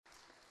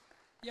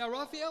Yeah,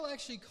 Raphael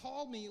actually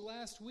called me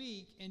last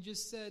week and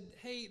just said,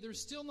 hey, they're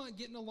still not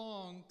getting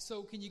along,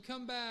 so can you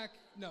come back?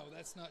 No,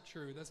 that's not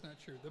true. That's not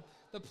true.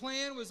 The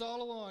plan was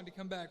all along to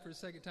come back for a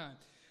second time.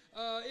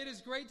 It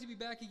is great to be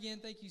back again.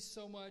 Thank you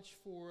so much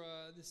for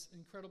this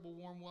incredible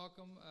warm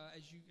welcome.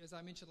 As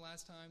I mentioned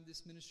last time,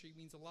 this ministry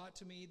means a lot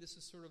to me. This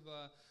is sort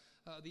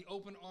of the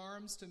open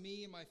arms to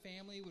me and my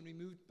family when we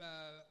moved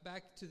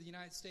back to the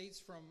United States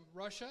from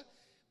Russia,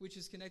 which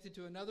is connected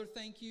to another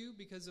thank you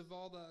because of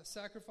all the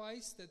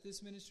sacrifice that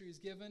this ministry has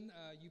given.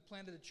 You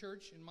planted a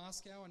church in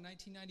Moscow in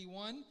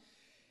 1991,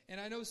 and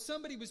I know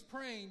somebody was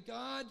praying,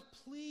 God,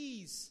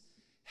 please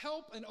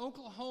help an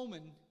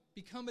Oklahoman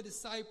become a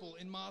disciple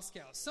in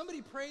Moscow.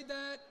 Somebody prayed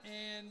that,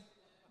 and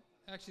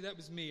actually that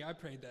was me. I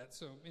prayed that,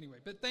 so anyway.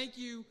 But thank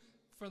you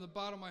from the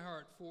bottom of my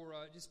heart for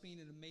just being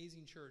an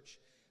amazing church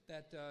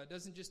that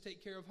doesn't just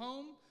take care of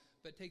home,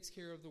 but takes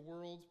care of the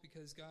world,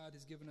 because God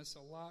has given us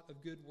a lot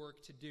of good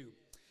work to do.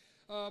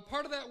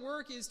 Part of that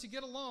work is to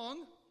get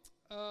along,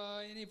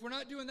 and if we're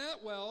not doing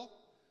that well,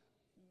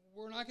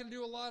 we're not going to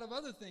do a lot of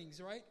other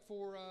things, right,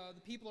 for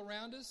the people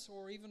around us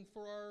or even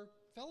for our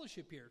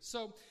fellowship here.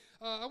 So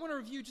I want to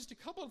review just a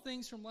couple of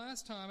things from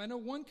last time. I know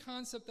one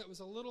concept that was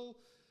a little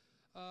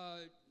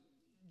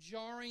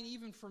jarring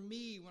even for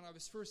me when I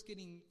was first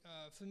getting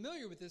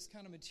familiar with this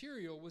kind of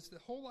material was the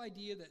whole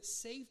idea that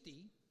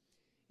safety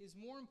is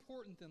more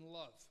important than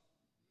love.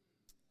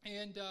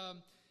 And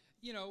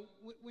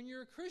when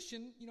you're a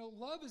Christian,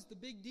 love is the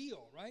big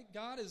deal, right?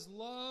 God is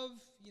love.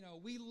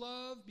 We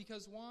love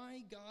because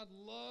why? God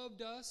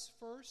loved us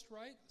first,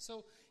 right?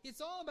 So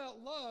it's all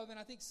about love, and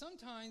I think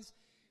sometimes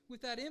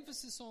with that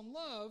emphasis on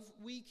love,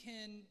 we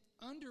can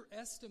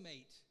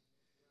underestimate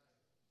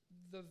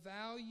the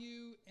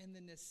value and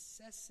the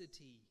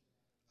necessity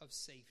of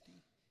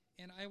safety.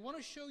 And I want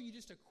to show you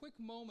just a quick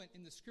moment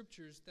in the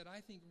Scriptures that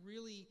I think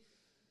really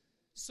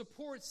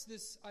supports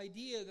this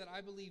idea that I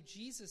believe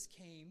Jesus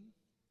came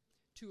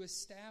to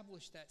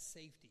establish that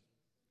safety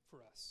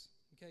for us.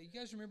 Okay, you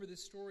guys remember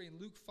this story in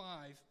Luke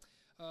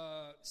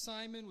 5.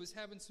 Simon was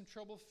having some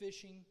trouble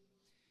fishing.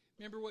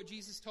 Remember what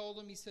Jesus told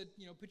him? He said,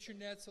 put your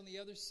nets on the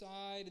other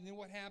side. And then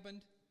what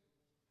happened?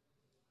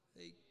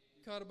 They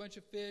caught a bunch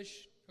of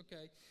fish.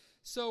 Okay.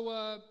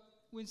 So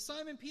when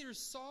Simon Peter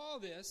saw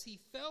this, he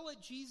fell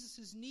at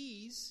Jesus'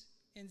 knees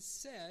and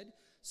said,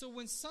 so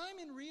when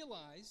Simon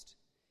realized,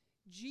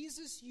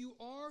 Jesus, you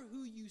are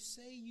who you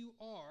say you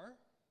are,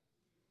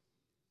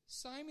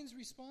 Simon's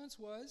response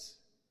was,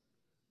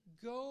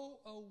 go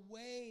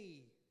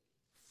away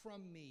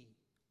from me,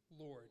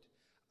 Lord.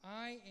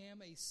 I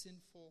am a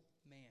sinful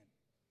man.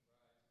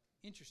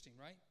 Interesting,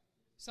 right?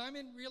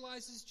 Simon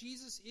realizes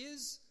Jesus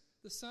is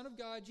the Son of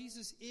God.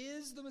 Jesus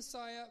is the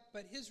Messiah,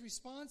 but his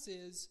response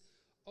is,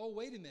 oh,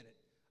 wait a minute.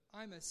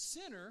 I'm a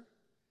sinner,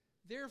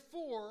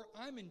 therefore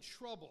I'm in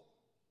trouble.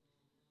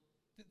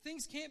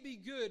 Things can't be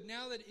good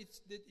now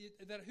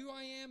that who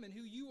I am and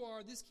who you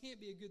are, this can't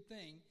be a good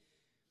thing.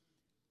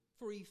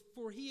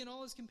 For he and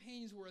all his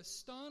companions were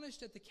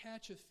astonished at the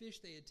catch of fish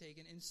they had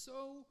taken, and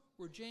so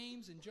were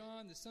James and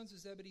John, the sons of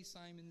Zebedee,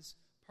 Simon's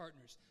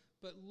partners.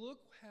 But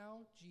look how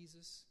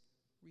Jesus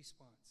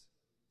responds.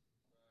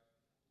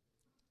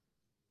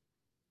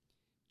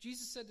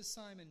 Jesus said to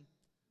Simon,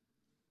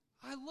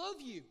 I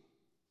love you.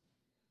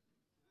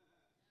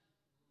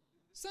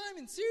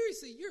 Simon,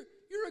 seriously,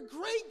 you're a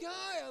great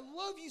guy. I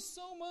love you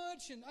so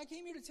much, and I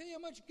came here to tell you how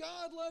much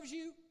God loves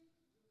you.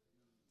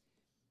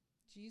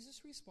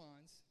 Jesus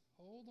responds,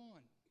 hold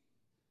on.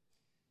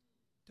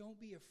 Don't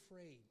be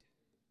afraid.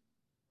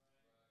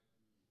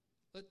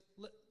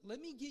 Let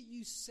me get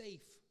you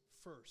safe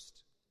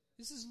first.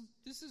 This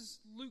is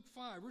Luke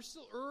 5. We're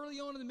still early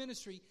on in the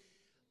ministry.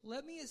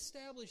 Let me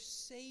establish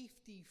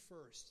safety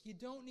first. You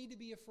don't need to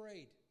be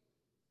afraid.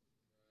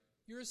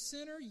 You're a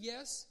sinner,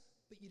 yes,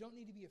 but you don't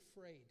need to be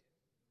afraid.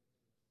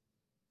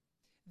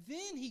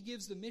 Then he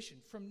gives the mission.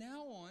 From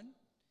now on,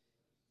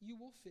 you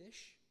will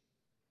fish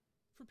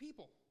for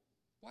people.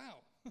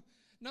 Wow.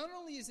 Not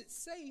only is it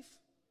safe,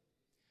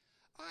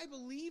 I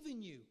believe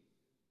in you.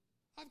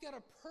 I've got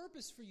a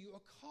purpose for you,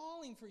 a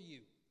calling for you.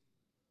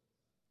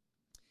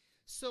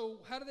 So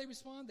how do they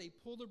respond? They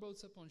pulled their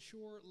boats up on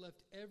shore,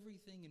 left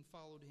everything, and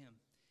followed him.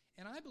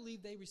 And I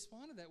believe they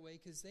responded that way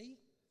because they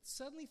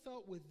suddenly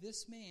felt with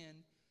this man,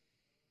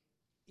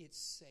 it's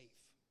safe.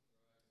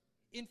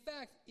 In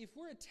fact, if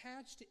we're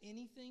attached to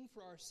anything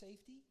for our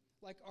safety,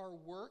 like our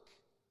work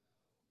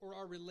or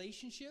our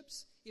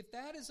relationships, if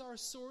that is our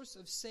source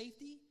of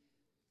safety,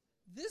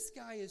 this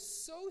guy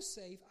is so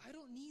safe, I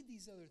don't need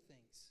these other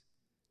things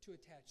to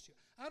attach to.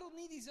 I don't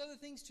need these other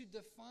things to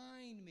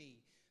define me,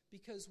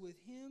 because with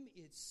him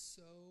it's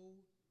so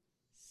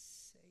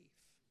safe.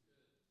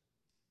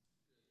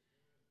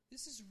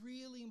 This is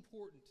really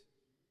important,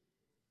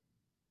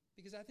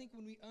 because I think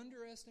when we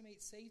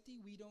underestimate safety,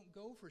 we don't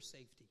go for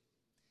safety.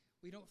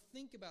 We don't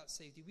think about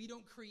safety. We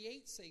don't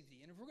create safety.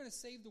 And if we're going to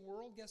save the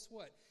world, guess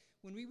what?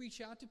 When we reach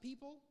out to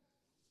people,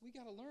 we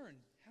got to learn,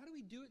 how do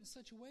we do it in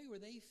such a way where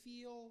they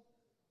feel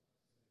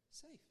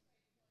safe?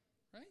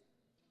 Right?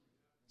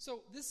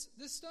 So this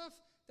stuff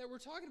that we're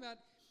talking about,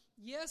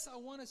 yes, I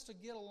want us to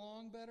get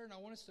along better, and I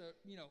want us to,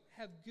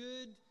 have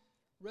good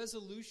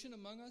resolution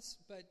among us,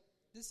 but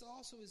this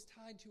also is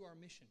tied to our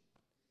mission.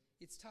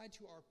 It's tied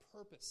to our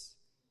purpose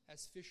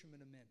as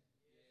fishermen of men.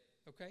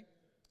 Okay?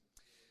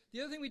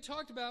 The other thing we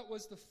talked about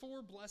was the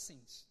 4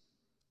 blessings.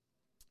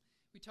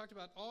 We talked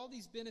about all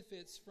these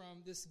benefits from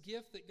this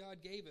gift that God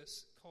gave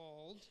us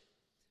called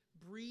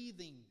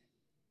breathing.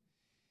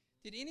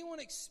 Did anyone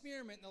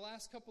experiment in the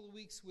last couple of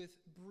weeks with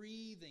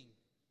breathing?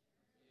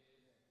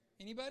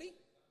 Anybody?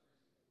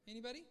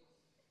 Anybody?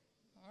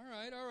 All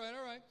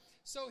right.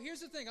 So here's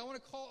the thing. I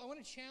want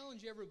to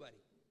challenge everybody.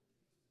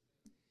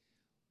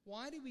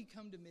 Why did we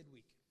come to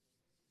midweek?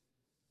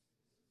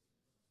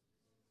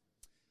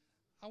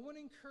 I want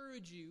to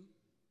encourage you,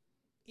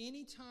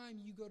 anytime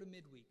you go to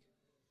midweek,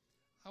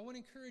 I want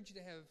to encourage you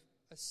to have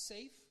a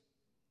safe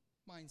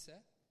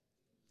mindset.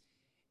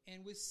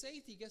 And with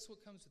safety, guess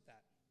what comes with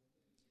that?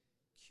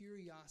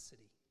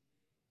 Curiosity.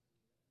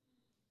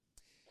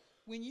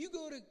 When you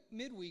go to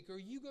midweek, or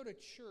you go to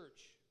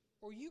church,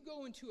 or you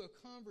go into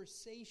a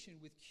conversation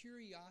with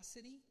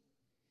curiosity,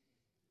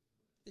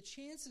 the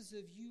chances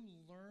of you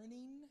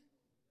learning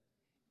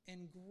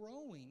and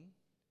growing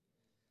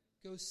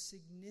goes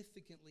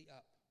significantly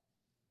up.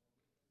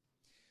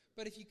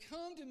 But if you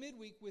come to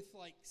midweek with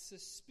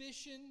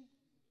suspicion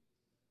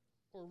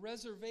or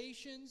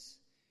reservations,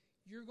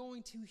 you're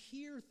going to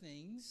hear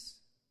things,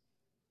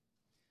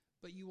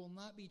 but you will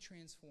not be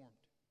transformed.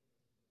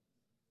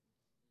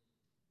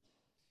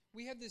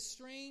 We have this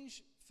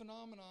strange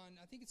phenomenon,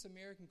 I think it's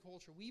American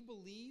culture. We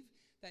believe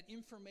that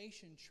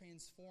information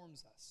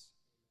transforms us.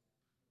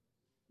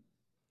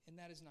 And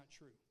that is not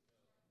true.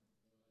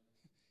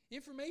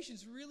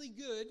 Information's really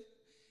good.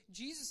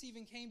 Jesus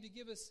even came to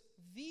give us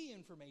the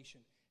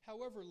information.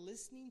 However,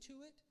 listening to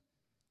it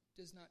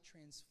does not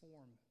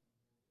transform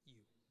you.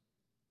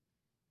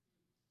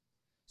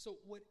 So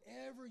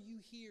whatever you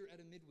hear at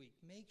a midweek,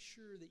 make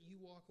sure that you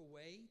walk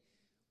away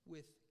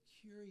with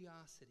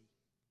curiosity.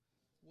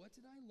 What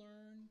did I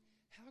learn?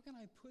 How can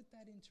I put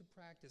that into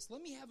practice?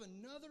 Let me have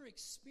another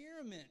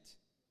experiment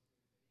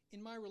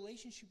in my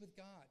relationship with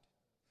God,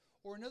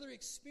 or another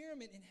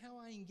experiment in how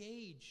I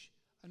engage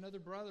another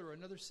brother or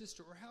another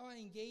sister, or how I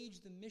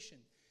engage the mission.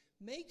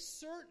 Make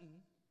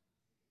certain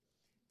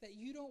that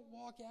you don't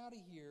walk out of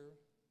here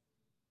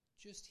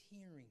just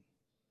hearing.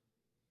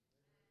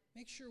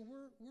 Make sure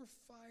we're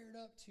fired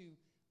up to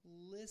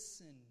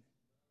listen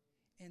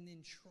and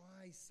then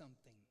try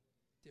something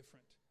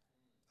different.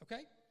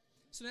 Okay?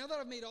 So now that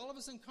I've made all of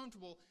us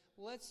uncomfortable,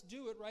 let's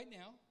do it right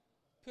now.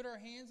 Put our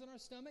hands on our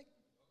stomach,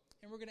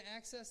 and we're going to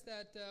access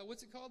that,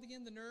 what's it called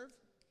again, the nerve?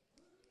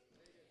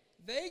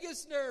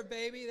 Vagus nerve,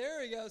 baby.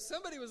 There we go.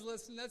 Somebody was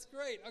listening. That's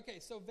great. Okay,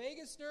 so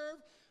vagus nerve.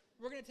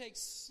 We're going to take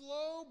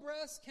slow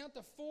breaths. Count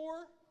to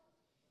 4.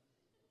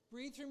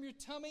 Breathe from your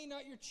tummy,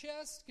 not your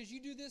chest, because you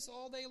do this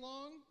all day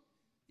long.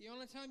 The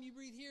only time you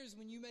breathe here is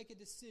when you make a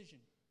decision.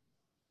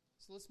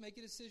 So let's make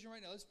a decision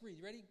right now. Let's breathe.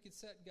 You ready? Get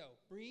set, go.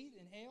 Breathe.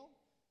 Inhale.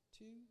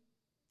 2,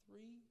 3,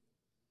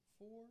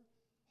 4.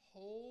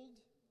 Hold.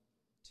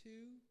 2,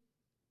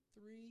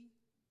 3.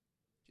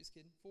 Just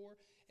kidding. 4.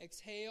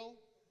 Exhale.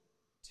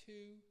 2,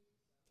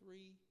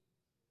 3,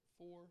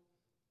 4.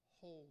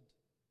 Hold.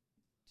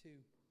 2,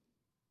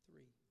 3,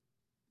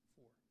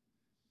 4.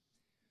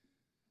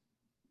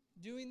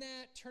 Doing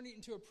that, turning it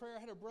into a prayer. I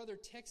had a brother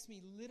text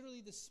me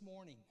literally this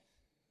morning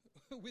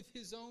with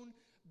his own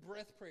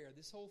breath prayer.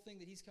 This whole thing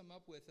that he's come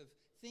up with of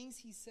things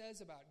he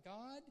says about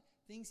God,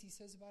 things he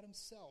says about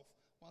himself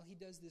while he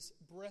does this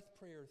breath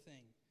prayer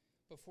thing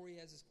before he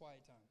has his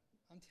quiet time.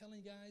 I'm telling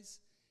you guys,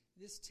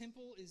 this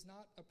temple is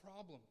not a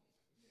problem.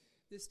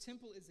 This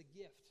temple is a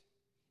gift.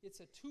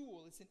 It's a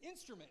tool. It's an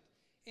instrument.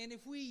 And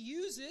if we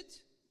use it,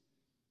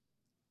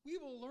 we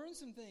will learn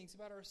some things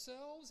about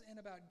ourselves and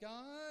about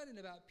God and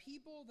about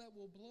people that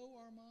will blow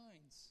our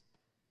minds.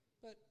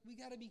 But we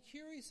got to be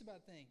curious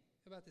about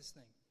this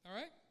thing. All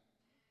right?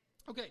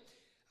 Okay.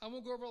 I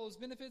won't go over all those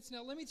benefits.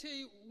 Now, let me tell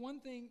you one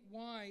thing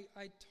why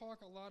I talk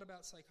a lot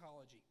about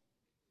psychology.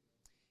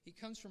 It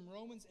comes from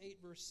Romans 8,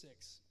 verse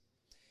 6.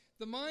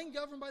 The mind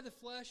governed by the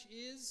flesh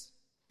is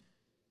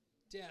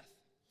death.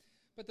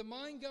 But the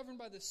mind governed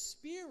by the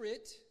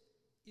Spirit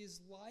is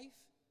life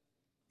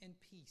and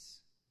peace.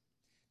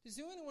 Does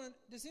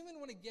anyone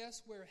want to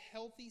guess where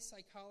healthy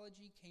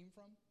psychology came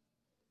from?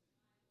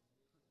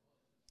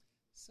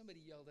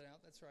 Somebody yelled it out.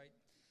 That's right.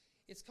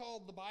 It's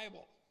called the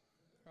Bible,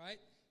 right?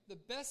 The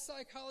best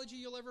psychology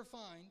you'll ever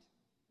find,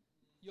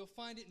 you'll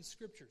find it in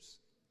Scriptures.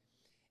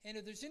 And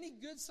if there's any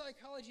good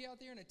psychology out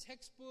there in a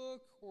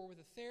textbook or with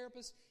a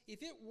therapist,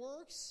 if it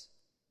works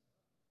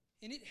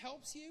and it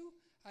helps you,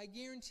 I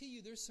guarantee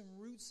you there's some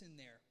roots in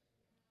there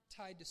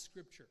tied to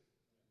Scripture.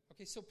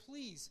 Okay, so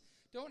please,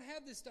 don't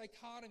have this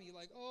dichotomy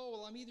like, oh,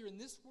 well, I'm either in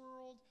this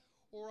world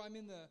or I'm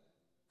in the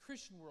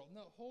Christian world.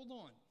 No, hold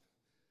on.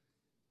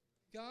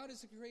 God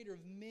is the creator of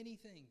many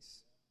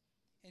things.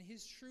 And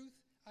His truth,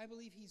 I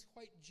believe He's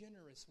quite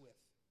generous with.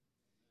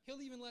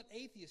 He'll even let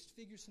atheists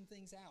figure some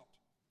things out.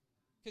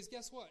 Because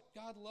guess what?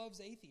 God loves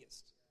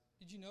atheists.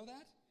 Did you know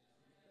that?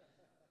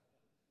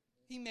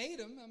 He made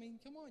them. I mean,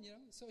 come on,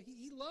 So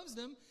he loves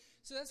them.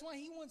 So that's why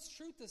he wants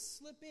truth to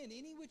slip in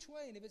any which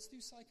way. And if it's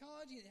through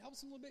psychology, it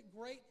helps him a little bit,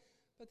 great.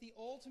 But the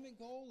ultimate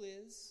goal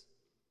is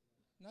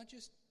not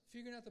just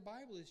figuring out the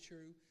Bible is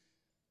true,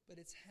 but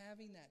it's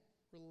having that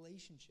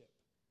relationship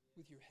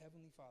with your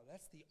Heavenly Father.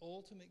 That's the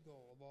ultimate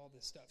goal of all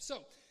this stuff.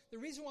 So the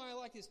reason why I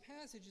like this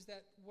passage is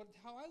that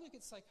how I look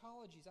at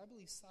psychology is I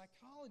believe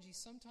psychology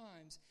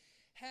sometimes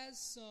has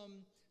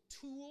some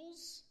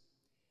tools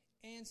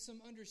and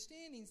some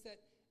understandings that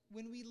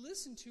when we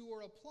listen to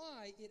or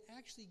apply, it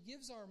actually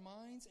gives our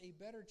minds a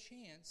better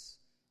chance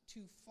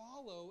to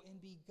follow and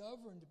be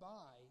governed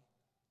by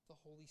the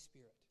Holy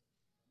Spirit.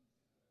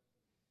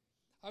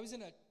 I was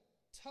in a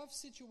tough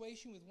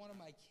situation with one of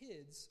my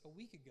kids a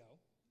week ago.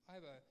 I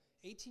have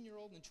a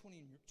 18-year-old and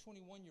a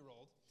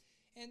 21-year-old.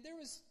 And there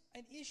was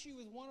an issue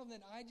with one of them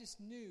that I just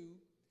knew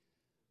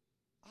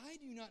I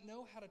do not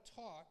know how to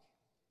talk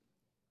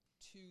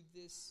to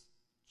this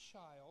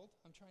child.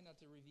 I'm trying not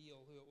to reveal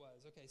who it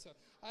was. Okay, so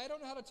I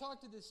don't know how to talk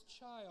to this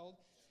child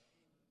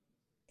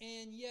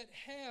and yet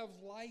have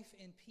life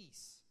and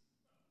peace.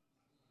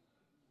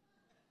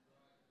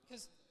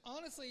 Because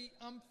honestly,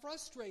 I'm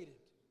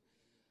frustrated.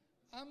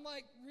 I'm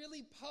like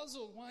really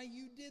puzzled why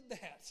you did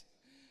that.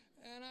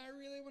 And I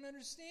really want to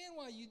understand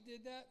why you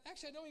did that.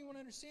 Actually, I don't even want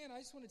to understand. I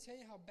just want to tell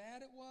you how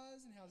bad it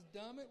was and how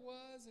dumb it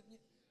was.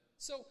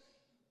 So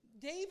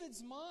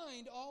David's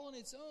mind, all on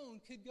its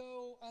own, could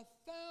go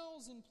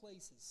 1,000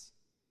 places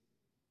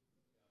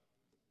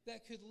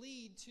that could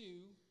lead to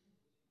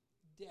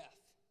death.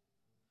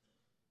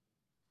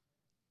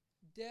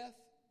 Death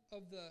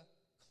of the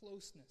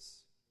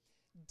closeness.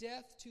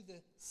 Death to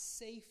the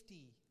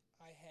safety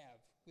I have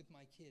with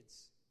my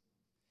kids.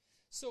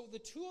 So the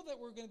tool that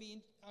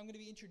I'm going to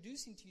be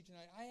introducing to you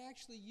tonight, I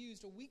actually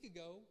used a week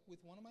ago with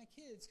one of my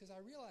kids because I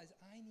realized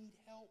I need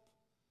help.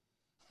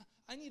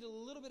 I need a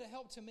little bit of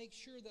help to make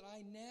sure that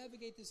I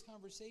navigate this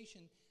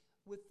conversation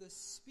with the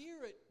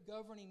Spirit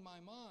governing my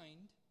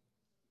mind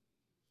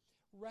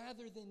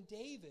rather than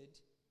David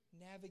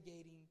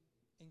navigating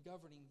and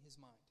governing his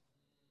mind.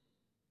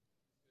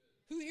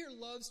 Who here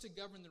loves to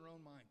govern their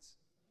own minds?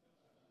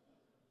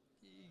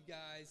 You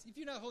guys, if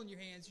you're not holding your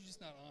hands, you're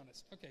just not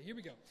honest. Okay, here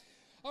we go.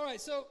 All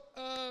right, so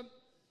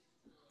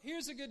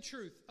here's a good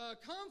truth.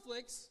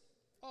 Conflicts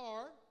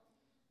are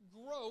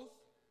growth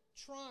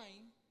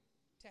trying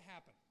to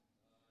happen.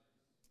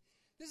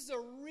 This is a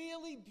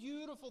really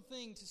beautiful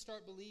thing to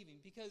start believing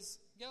because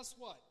guess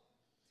what?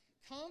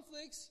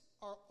 Conflicts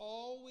are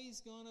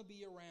always going to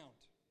be around.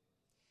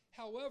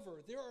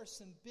 However, there are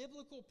some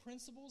biblical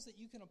principles that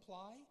you can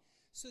apply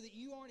so that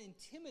you aren't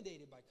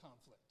intimidated by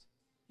conflict.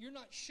 You're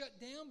not shut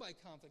down by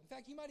conflict. In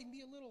fact, you might even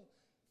be a little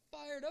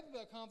fired up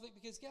about conflict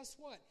because guess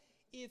what?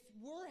 If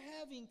we're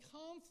having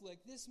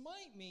conflict, this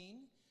might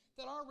mean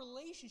that our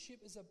relationship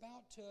is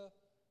about to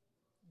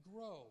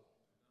grow.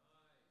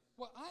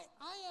 Well,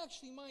 I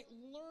actually might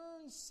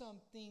learn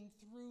something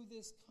through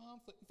this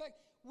conflict. In fact,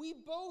 we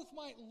both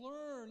might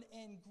learn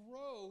and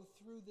grow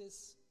through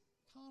this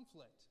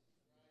conflict.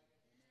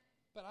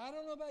 But I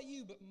don't know about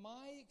you, but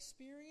my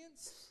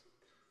experience,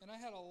 and I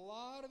had a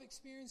lot of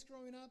experience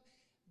growing up,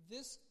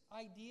 this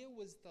idea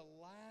was the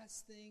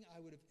last thing I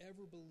would have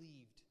ever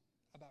believed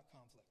about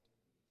conflict.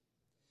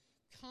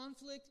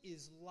 Conflict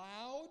is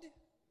loud.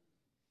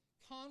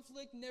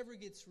 Conflict never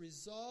gets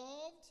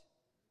resolved.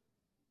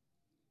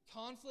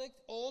 Conflict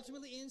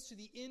ultimately ends to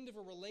the end of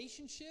a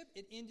relationship.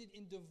 It ended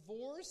in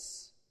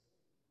divorce.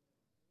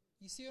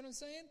 You see what I'm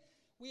saying?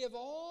 We have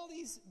all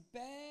these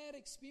bad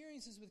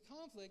experiences with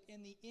conflict,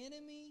 and the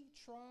enemy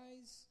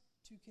tries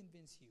to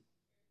convince you.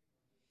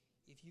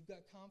 If you've got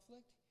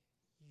conflict,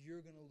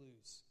 you're going to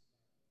lose.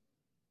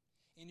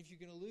 And if you're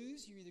going to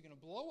lose, you're either going to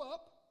blow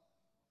up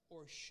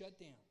or shut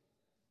down.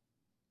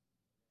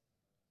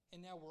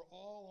 And now we're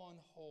all on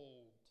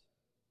hold.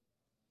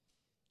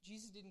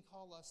 Jesus didn't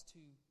call us to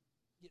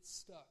get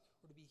stuck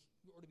or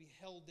to be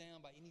held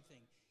down by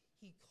anything.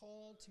 He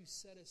called to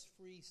set us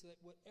free so that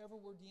whatever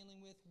we're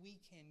dealing with, we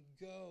can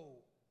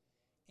go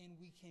and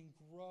we can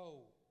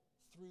grow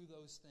through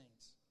those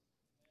things.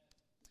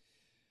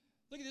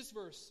 Look at this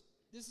verse.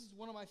 This is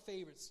one of my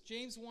favorites.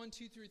 James 1,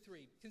 2 through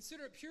 3.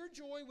 Consider it pure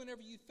joy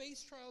whenever you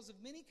face trials of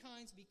many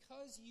kinds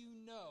because you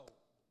know.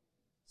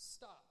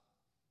 Stop.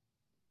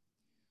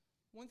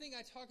 One thing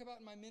I talk about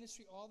in my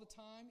ministry all the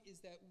time is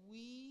that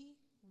we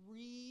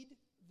read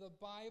the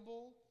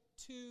Bible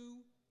too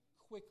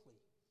quickly.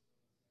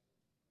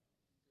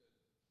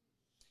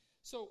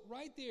 So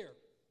right there,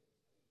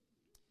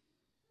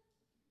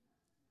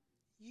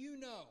 you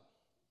know.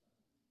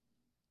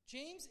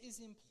 James is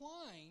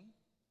implying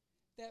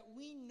that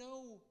we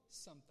know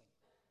something.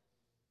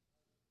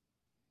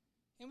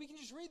 And we can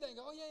just read that and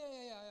go, oh,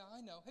 yeah,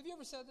 I know. Have you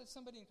ever said that to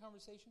somebody in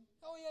conversation?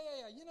 Oh,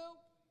 yeah, you know.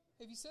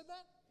 Have you said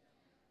that?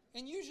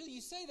 And usually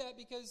you say that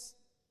because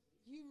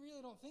you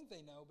really don't think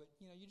they know, but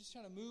you're just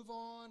trying to move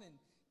on and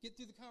get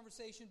through the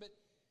conversation. But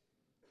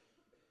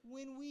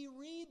when we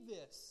read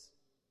this,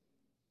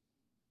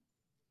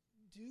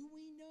 do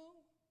we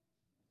know?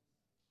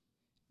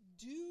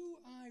 Do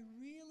I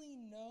really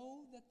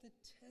know that the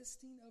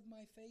testing of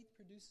my faith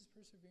produces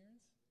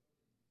perseverance?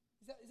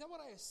 Is that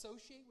what I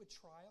associate with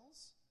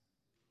trials?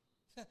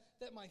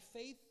 That my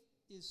faith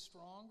is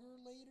stronger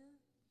later?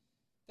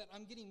 That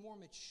I'm getting more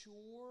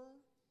mature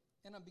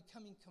and I'm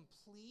becoming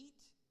complete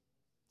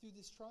through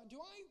this trial? Do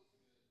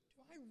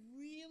I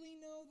really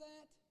know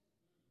that?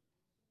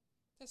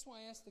 That's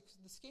why I asked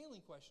the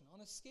scaling question.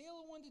 On a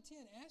scale of 1 to 10,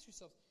 ask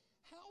yourself,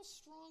 how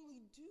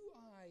strongly do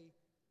I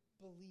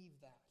believe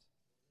that?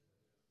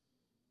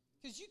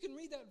 Because you can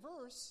read that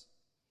verse,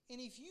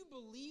 and if you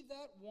believe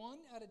that 1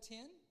 out of 10,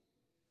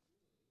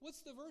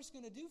 what's the verse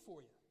going to do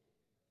for you?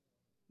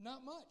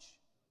 Not much.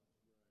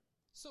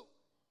 So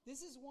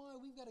this is why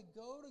we've got to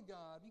go to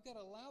God. We've got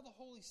to allow the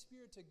Holy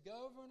Spirit to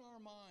govern our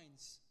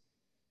minds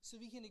so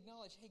we can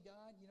acknowledge, hey,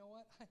 God, you know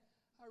what?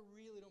 I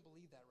really don't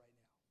believe that right now.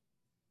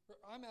 Or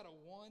I'm at a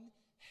 1.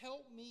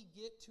 Help me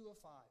get to a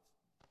 5.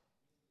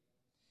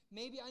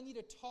 Maybe I need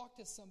to talk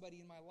to somebody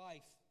in my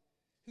life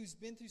who's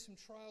been through some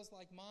trials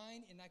like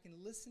mine, and I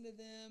can listen to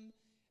them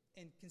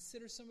and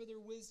consider some of their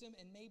wisdom,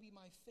 and maybe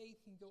my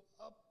faith can go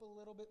up a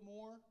little bit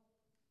more,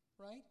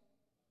 right?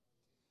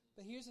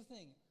 But here's the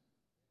thing.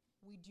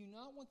 We do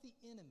not want the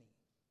enemy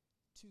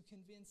to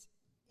convince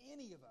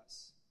any of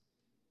us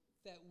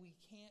that we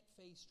can't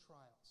face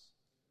trials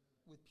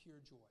with pure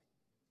joy.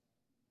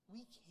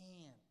 We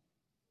can.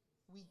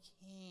 We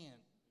can.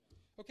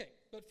 Okay,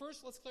 but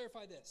first let's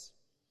clarify this.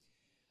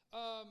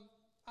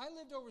 I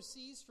lived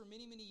overseas for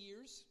many, many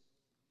years,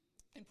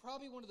 and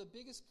probably one of the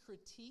biggest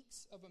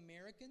critiques of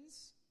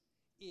Americans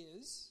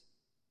is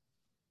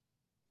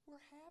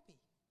we're happy.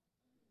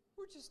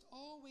 We're just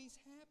always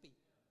happy.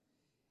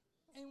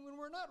 And when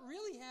we're not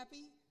really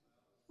happy,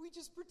 we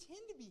just pretend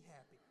to be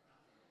happy.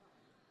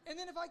 And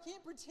then if I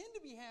can't pretend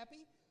to be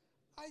happy,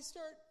 I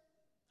start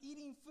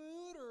eating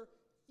food or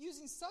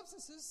using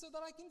substances so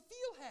that I can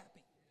feel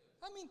happy.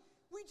 I mean,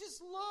 we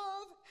just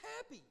love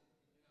happy.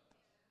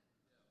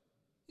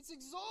 It's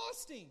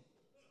exhausting.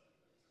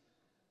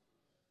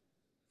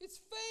 It's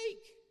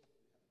fake.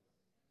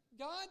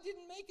 God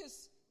didn't make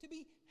us to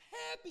be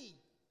happy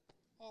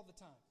all the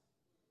time.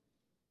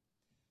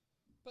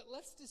 But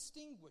let's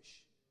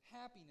distinguish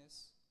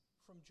happiness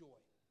from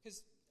joy.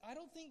 Because I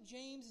don't think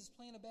James is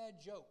playing a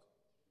bad joke.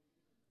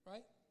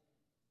 Right?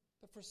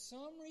 But for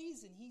some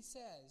reason, he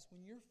says,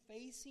 when you're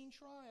facing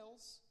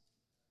trials,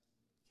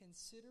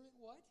 consider it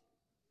what?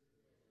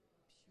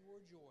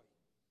 Pure joy.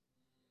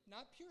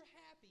 Not pure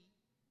happy,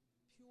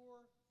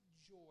 pure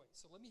joy.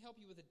 So let me help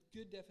you with a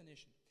good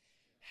definition.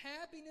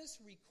 Happiness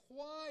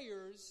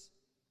requires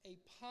a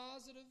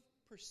positive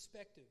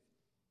perspective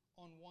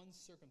on one's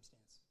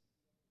circumstance.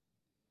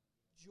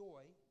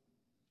 Joy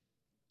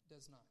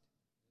does not.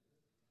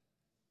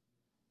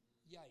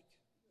 Yike.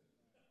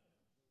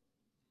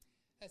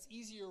 That's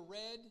easier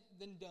read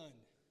than done,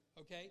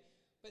 okay?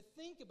 But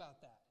think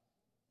about that.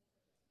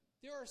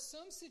 There are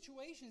some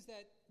situations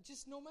that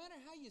just no matter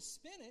how you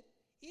spin it,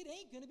 it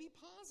ain't going to be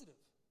positive.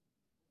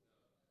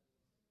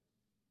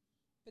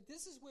 But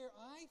this is where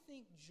I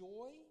think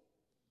joy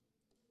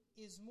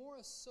is more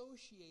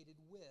associated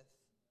with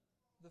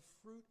the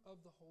fruit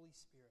of the Holy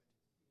Spirit.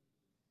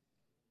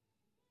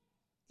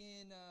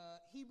 In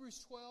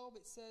Hebrews 12,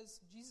 it says,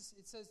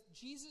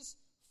 Jesus,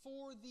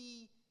 for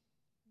the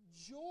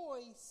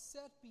joy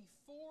set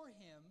before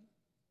him.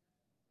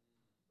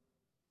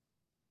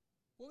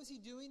 What was he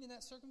doing in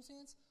that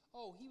circumstance?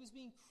 Oh, he was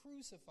being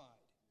crucified.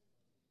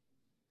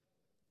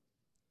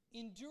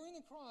 Enduring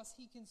the cross,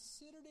 he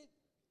considered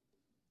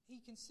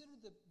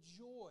the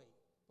joy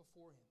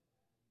before him.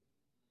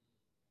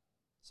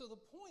 So the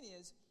point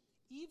is,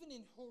 even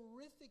in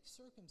horrific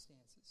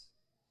circumstances,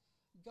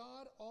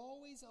 God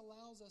always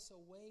allows us a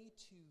way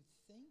to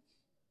think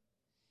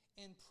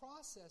and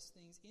process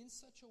things in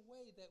such a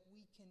way that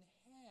we can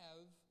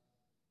have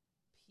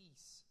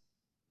peace.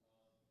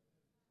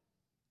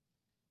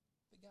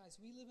 But guys,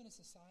 we live in a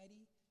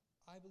society,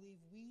 I believe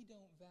we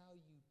don't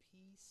value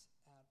peace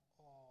at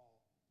all.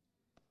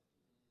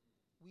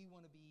 We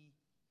want to be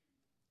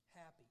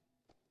happy.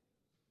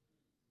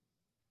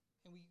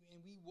 And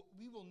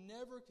we will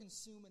never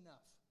consume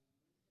enough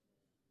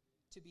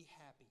to be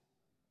happy.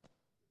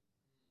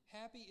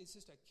 Happy is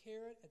just a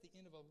carrot at the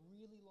end of a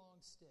really long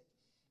stick.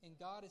 And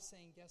God is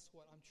saying, guess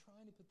what? I'm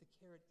trying to put the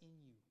carrot in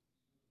you.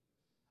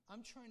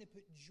 I'm trying to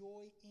put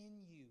joy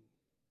in you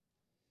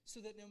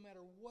so that no matter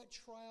what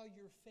trial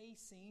you're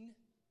facing,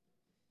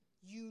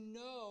 you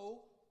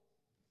know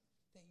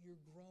that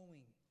you're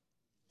growing,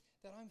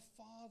 that I'm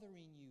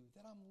fathering you,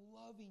 that I'm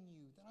loving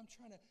you, that I'm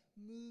trying to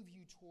move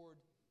you toward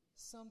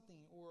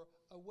something or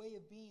a way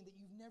of being that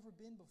you've never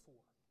been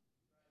before.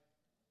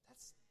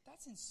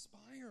 That's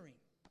inspiring.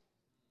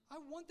 I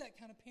want that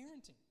kind of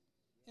parenting.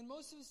 And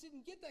most of us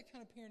didn't get that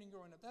kind of parenting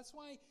growing up. That's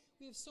why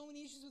we have so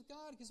many issues with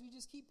God, because we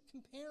just keep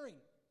comparing.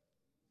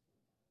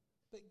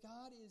 But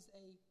God is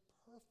a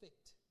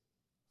perfect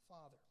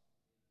Father.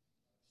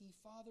 He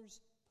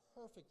fathers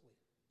perfectly.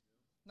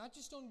 Not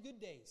just on good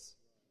days.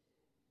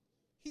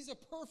 He's a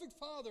perfect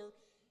Father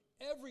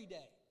every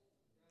day,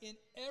 in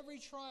every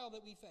trial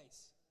that we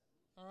face.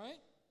 All right?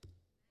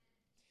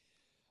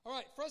 All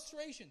right,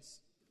 frustrations.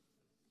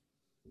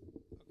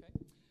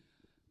 Okay.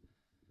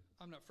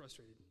 I'm not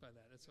frustrated by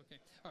that. That's okay.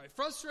 All right,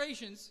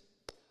 frustrations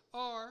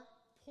are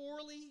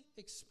poorly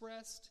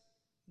expressed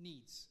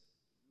needs.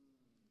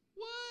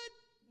 What?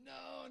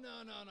 No,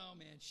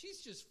 man.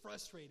 She's just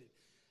frustrated.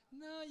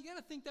 No, you got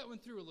to think that one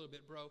through a little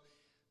bit, bro.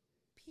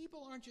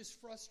 People aren't just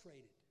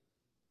frustrated.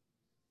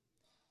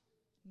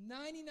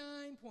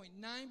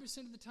 99.9%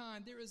 of the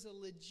time, there is a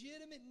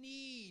legitimate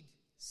need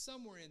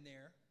somewhere in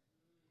there,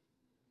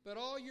 but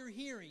all you're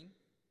hearing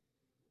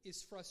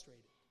is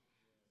frustrated.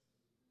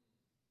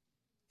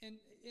 And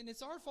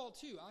it's our fault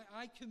too.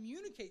 I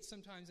communicate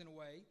sometimes in a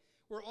way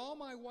where all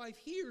my wife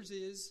hears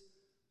is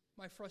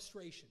my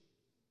frustration.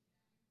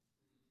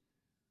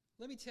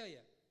 Let me tell you,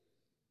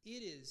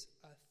 it is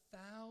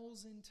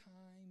 1,000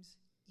 times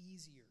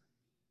easier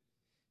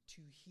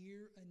to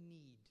hear a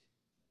need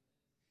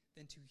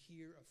than to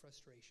hear a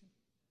frustration.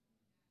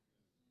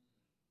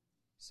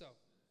 So,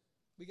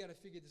 we got to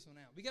figure this one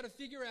out. We got to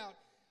figure out,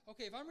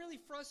 okay, if I'm really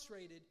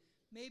frustrated,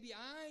 maybe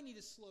I need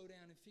to slow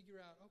down and figure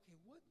out, okay,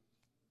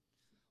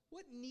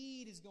 what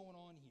need is going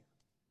on here?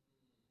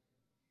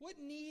 What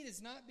need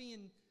is not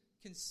being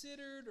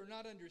considered or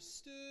not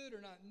understood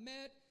or not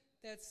met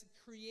that's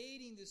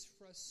creating this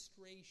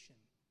frustration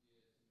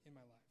in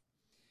my life?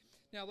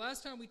 Now,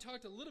 last time we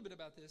talked a little bit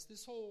about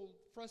this whole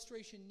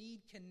frustration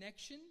need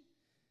connection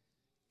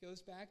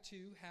goes back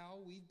to how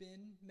we've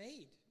been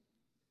made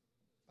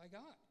by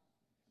God.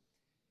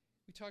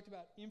 We talked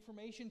about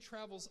information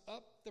travels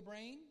up the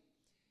brain,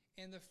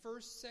 and the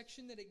first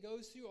section that it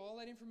goes through, all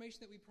that information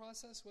that we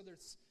process, whether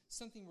it's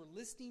something we're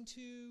listening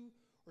to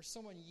or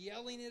someone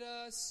yelling at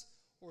us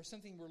or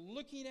something we're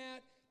looking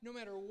at, no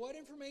matter what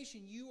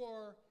information you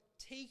are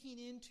taking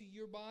into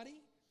your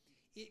body,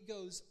 it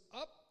goes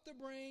up the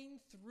brain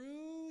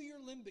through your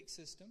limbic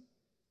system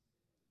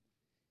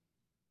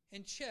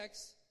and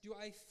checks, do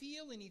I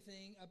feel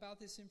anything about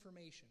this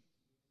information?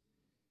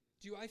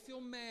 Do I feel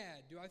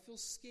mad? Do I feel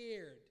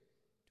scared?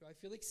 Do I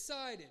feel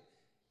excited?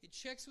 It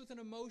checks with an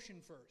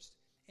emotion first.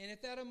 And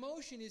if that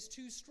emotion is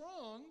too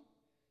strong,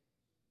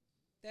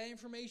 that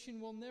information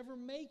will never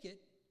make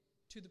it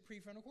to the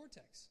prefrontal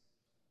cortex.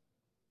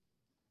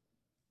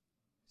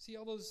 See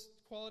all those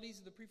qualities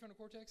of the prefrontal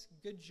cortex?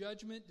 Good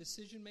judgment,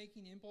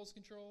 decision-making, impulse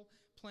control,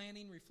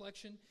 planning,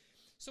 reflection.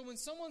 So when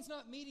someone's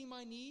not meeting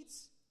my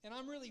needs, and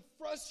I'm really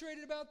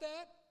frustrated about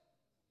that,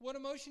 what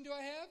emotion do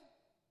I have?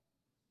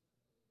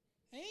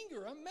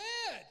 Anger. I'm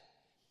mad.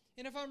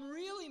 And if I'm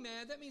really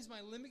mad, that means my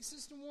limbic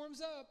system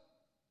warms up.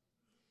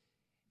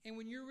 And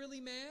when you're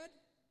really mad,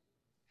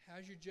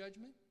 how's your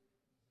judgment?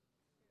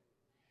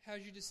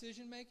 How's your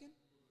decision making?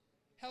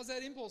 How's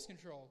that impulse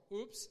control?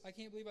 Oops, I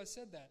can't believe I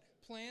said that.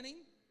 Planning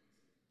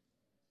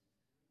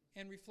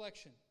and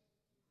reflection.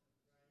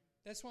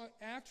 That's why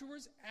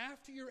afterwards,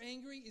 after you're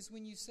angry, is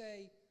when you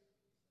say,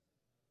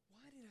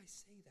 why did I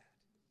say that?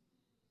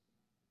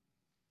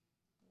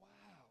 Wow,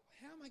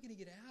 how am I going to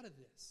get out of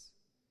this?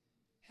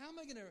 How am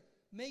I going to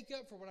make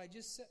up for what I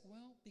just said?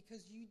 Well,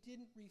 because you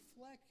didn't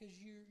reflect, because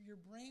your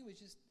brain was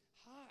just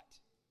hot.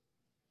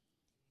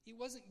 It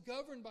wasn't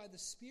governed by the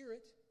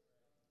Spirit.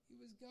 It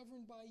was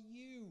governed by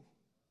you.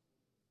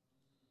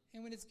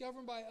 And when it's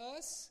governed by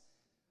us,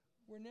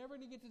 we're never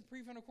going to get to the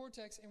prefrontal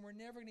cortex, and we're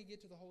never going to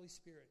get to the Holy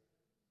Spirit.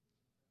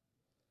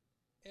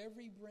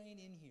 Every brain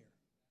in here,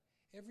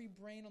 every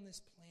brain on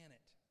this planet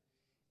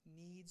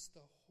needs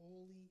the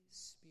Holy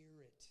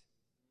Spirit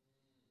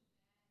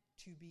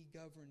to be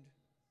governed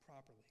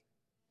properly.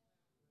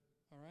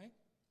 All right?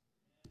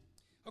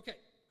 Okay.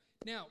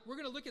 Now, we're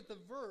going to look at the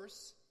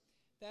verse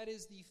that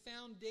is the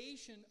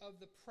foundation of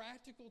the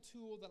practical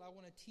tool that I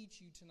want to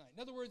teach you tonight.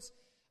 In other words,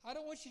 I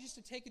don't want you just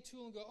to take a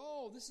tool and go,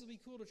 oh, this will be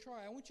cool to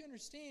try. I want you to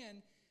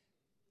understand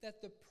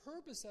that the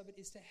purpose of it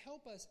is to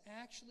help us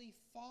actually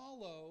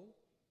follow,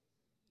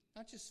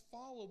 not just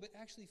follow, but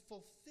actually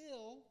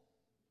fulfill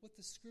what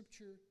the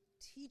Scripture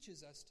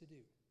teaches us to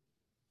do.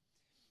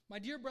 My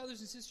dear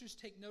brothers and sisters,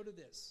 take note of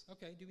this.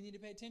 Okay, do we need to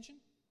pay attention?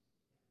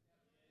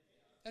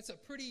 That's a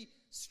pretty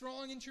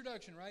strong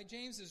introduction, right?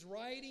 James is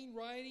writing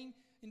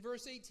in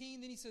verse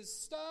 18. Then he says,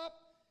 stop.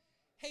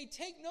 Hey,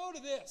 take note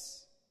of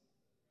this.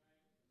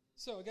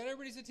 So, I got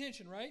everybody's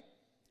attention, right?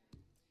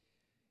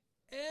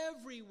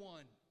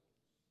 Everyone.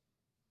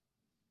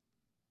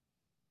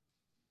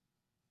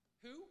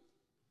 Who?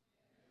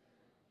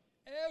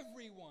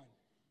 Everyone.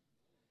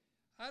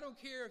 I don't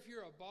care if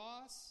you're a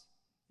boss,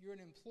 you're an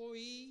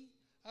employee,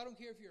 I don't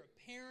care if you're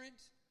a parent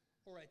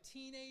or a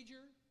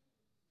teenager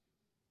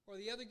or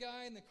the other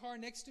guy in the car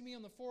next to me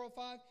on the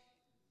 405.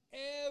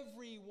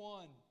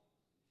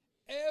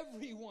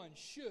 Everyone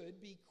should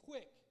be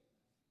quick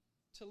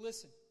to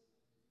listen,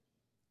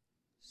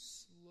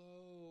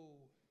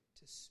 slow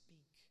to speak.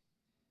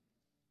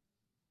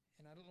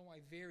 And I don't know why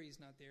very is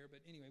not there,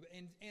 but anyway,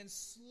 and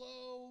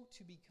slow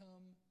to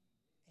become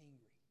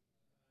angry.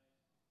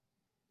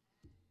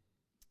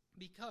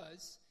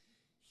 Because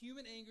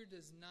human anger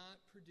does not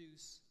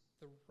produce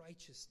the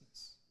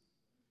righteousness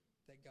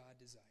that God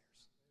desires.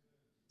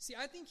 See,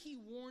 I think he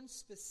warns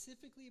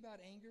specifically about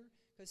anger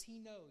because he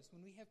knows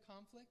when we have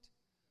conflict,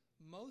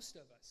 most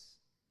of us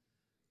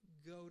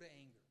go to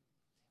anger.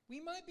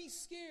 We might be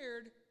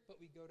scared, but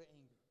we go to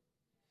anger.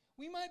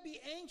 We might be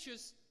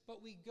anxious,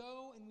 but we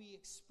go and we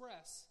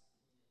express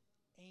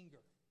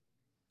anger.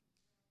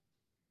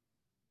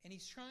 And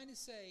he's trying to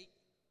say,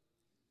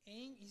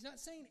 he's not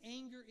saying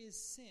anger is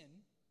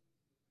sin.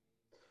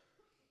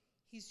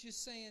 He's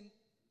just saying,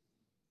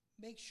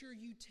 make sure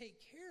you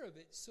take care of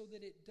it so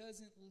that it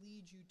doesn't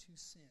lead you to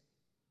sin.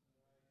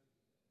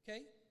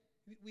 Okay?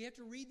 We have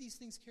to read these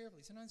things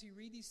carefully. Sometimes you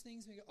read these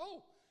things and you go,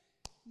 oh,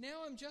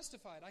 now I'm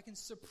justified. I can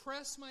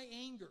suppress my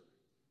anger.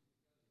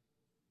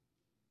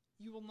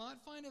 You will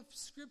not find a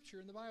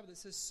scripture in the Bible that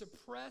says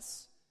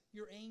suppress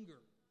your anger.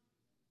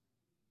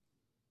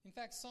 In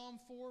fact, Psalm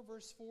 4,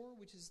 verse 4,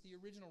 which is the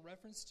original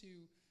reference to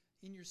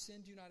in your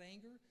sin, do not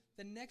anger,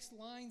 the next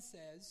line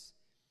says,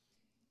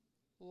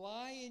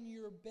 lie in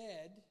your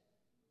bed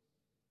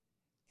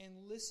and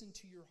listen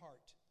to your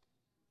heart.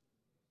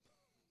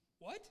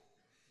 What? It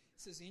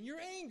says, in your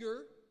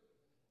anger,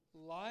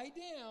 lie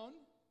down,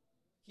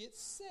 get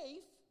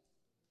safe,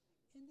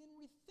 and then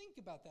rethink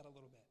about that a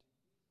little bit.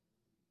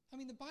 I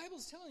mean, the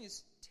Bible's telling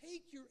us,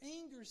 take your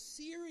anger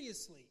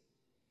seriously.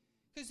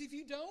 Because if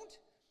you don't,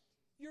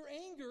 your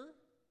anger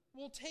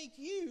will take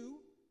you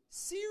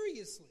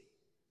seriously.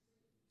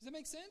 Does that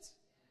make sense?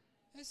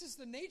 This is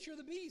the nature of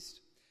the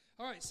beast.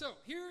 All right, so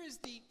here is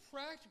the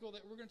practical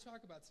that we're going to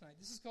talk about tonight.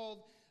 This is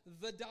called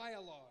the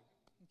dialogue,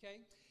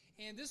 okay?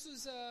 And this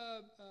was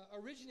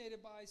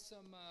originated by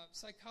some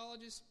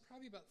psychologist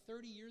probably about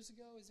 30 years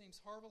ago. His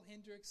name's Harville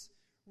Hendricks.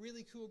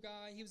 Really cool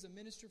guy. He was a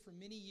minister for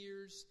many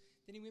years.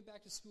 Then he went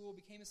back to school,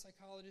 became a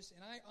psychologist.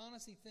 And I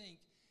honestly think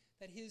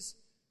that his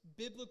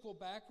biblical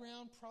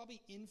background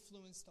probably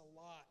influenced a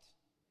lot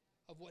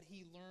of what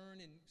he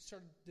learned and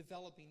started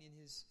developing in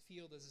his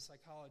field as a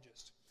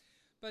psychologist.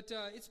 But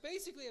it's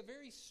basically a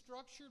very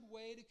structured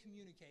way to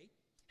communicate.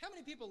 How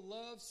many people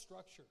love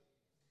structure?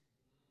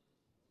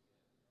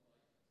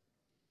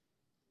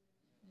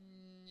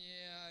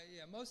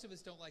 Yeah, most of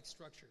us don't like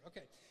structure.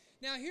 Okay.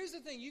 Now, here's the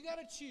thing. You got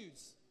to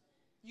choose.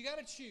 You got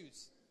to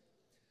choose.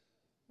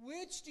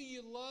 Which do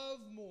you love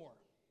more?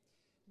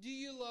 Do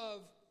you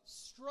love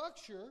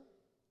structure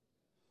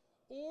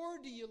or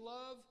do you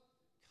love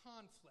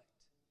conflict?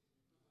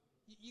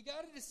 You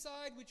got to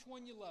decide which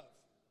one you love.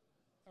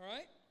 All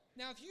right?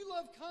 Now, if you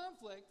love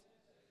conflict,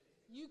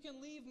 you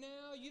can leave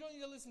now. You don't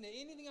need to listen to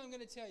anything I'm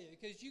going to tell you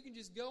because you can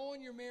just go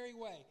on your merry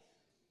way.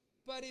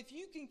 But if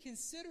you can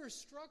consider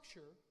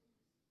structure,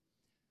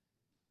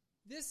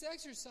 this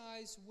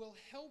exercise will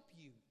help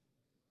you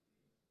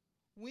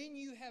when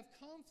you have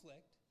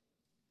conflict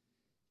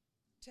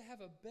to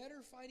have a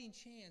better fighting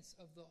chance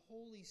of the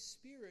Holy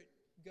Spirit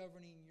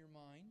governing your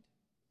mind.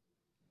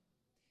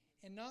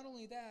 And not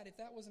only that, if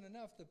that wasn't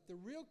enough, the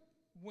real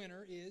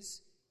winner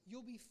is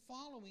you'll be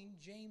following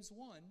James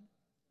 1,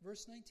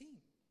 verse 19.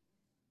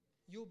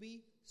 You'll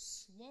be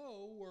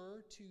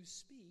slower to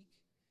speak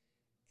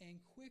and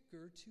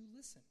quicker to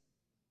listen.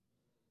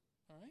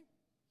 All right?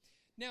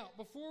 Now,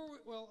 let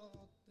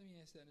me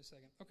ask that in a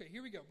second. Okay,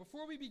 here we go.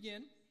 Before we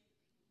begin,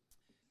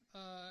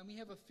 we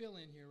have a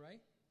fill-in here, right?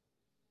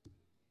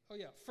 Oh,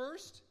 yeah.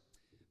 First,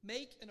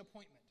 make an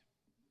appointment.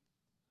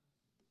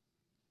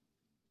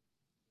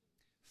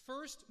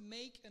 First,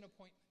 make an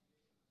appointment.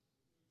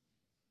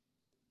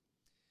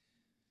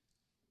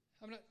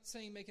 I'm not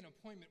saying make an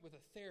appointment with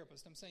a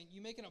therapist. I'm saying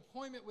you make an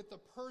appointment with the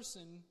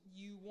person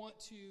you want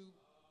to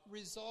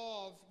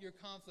resolve your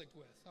conflict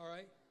with, all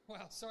right?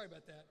 Wow, sorry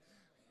about that.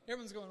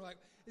 Everyone's going like,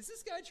 is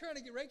this guy trying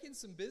to rake in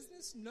some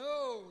business?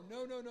 No.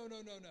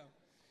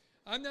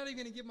 I'm not even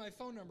going to give my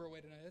phone number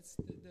away tonight.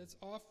 That's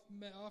off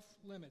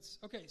limits.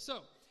 Okay,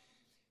 so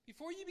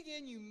before you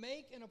begin, you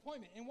make an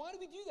appointment. And why do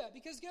we do that?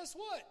 Because guess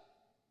what?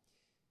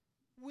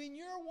 When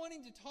you're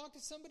wanting to talk to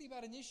somebody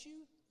about an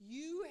issue,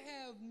 you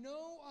have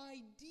no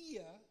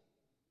idea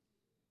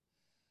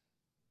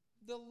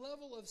the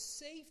level of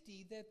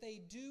safety that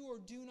they do or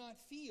do not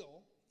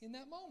feel in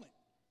that moment.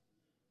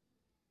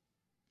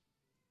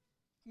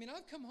 I mean,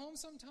 I've come home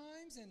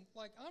sometimes and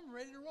I'm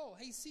ready to roll.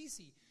 Hey,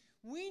 Cece,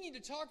 we need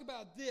to talk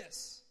about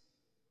this.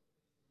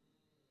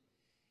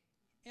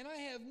 And I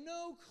have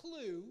no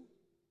clue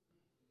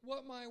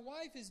what my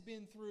wife has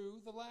been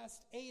through the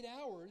last 8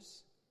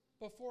 hours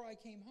before I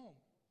came home.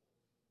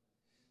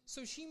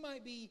 So she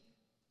might be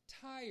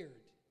tired.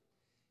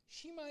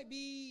 She might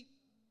be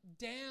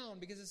down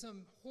because of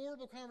some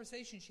horrible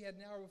conversation she had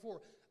an hour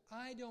before.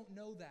 I don't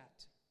know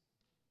that.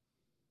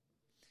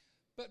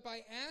 But by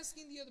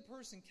asking the other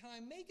person, can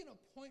I make an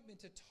appointment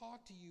to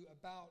talk to you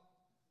about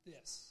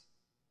this?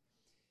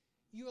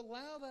 You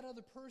allow that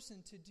other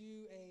person to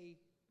do a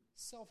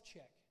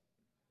self-check.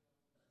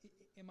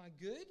 Am I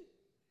good?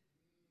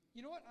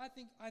 You know what? I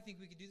think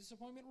we could do this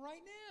appointment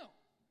right now.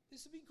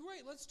 This would be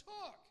great. Let's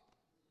talk.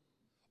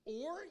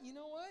 Or, you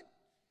know what?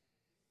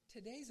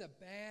 Today's a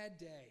bad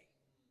day.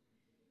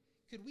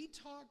 Could we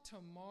talk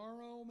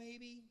tomorrow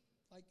maybe?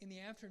 Like in the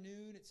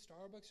afternoon at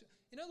Starbucks?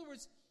 In other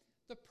words,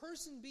 the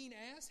person being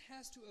asked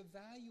has to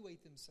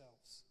evaluate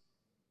themselves.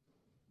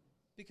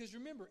 Because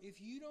remember,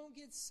 if you don't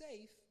get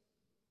safe,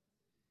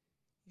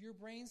 your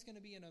brain's going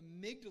to be in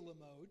amygdala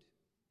mode,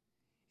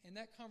 and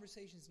that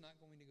conversation is not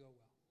going to go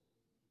well.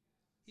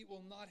 It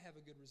will not have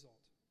a good result.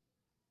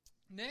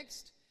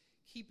 Next,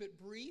 keep it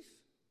brief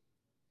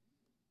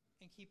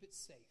and keep it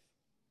safe.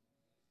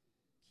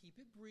 Keep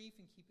it brief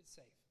and keep it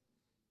safe.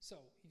 So,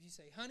 if you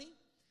say, honey,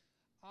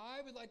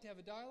 I would like to have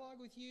a dialogue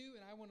with you,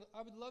 and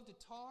I would love to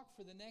talk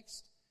for the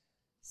next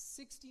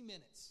 60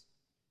 minutes.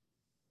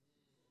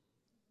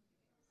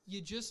 You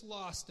just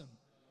lost him,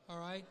 all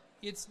right?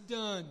 It's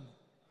done.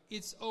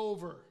 It's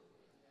over.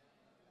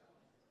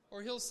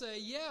 Or he'll say,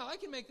 yeah, I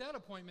can make that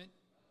appointment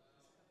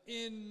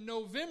in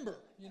November,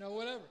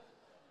 whatever.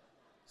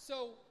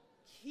 So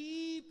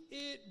keep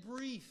it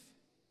brief.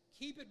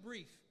 Keep it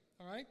brief,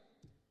 all right?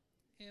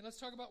 And let's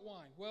talk about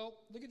wine. Well,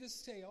 look at this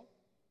scale.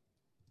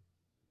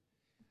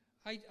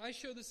 I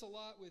show this a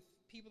lot with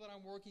people that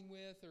I'm working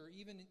with, or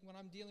even when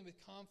I'm dealing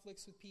with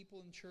conflicts with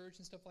people in church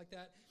and stuff like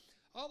that.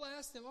 I'll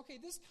ask them, okay,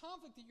 this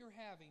conflict that you're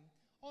having,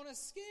 on a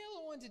scale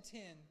of 1 to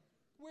 10,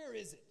 where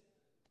is it?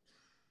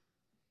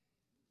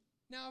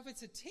 Now, if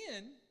it's a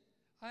 10,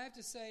 I have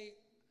to say,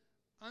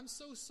 I'm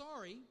so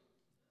sorry,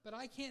 but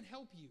I can't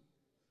help you.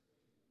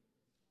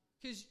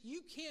 Because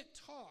you can't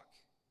talk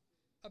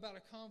about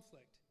a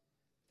conflict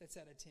that's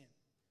at a 10.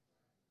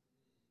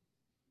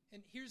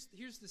 And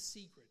here's the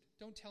secret.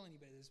 Don't tell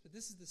anybody this, but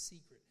this is the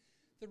secret.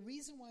 The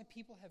reason why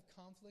people have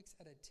conflicts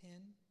at a 10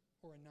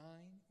 or a 9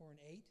 or an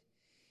 8,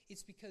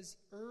 it's because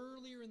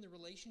earlier in the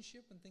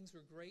relationship, when things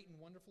were great and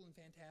wonderful and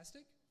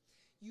fantastic,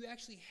 you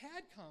actually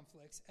had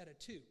conflicts at a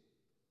 2,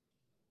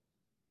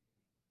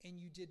 and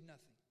you did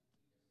nothing.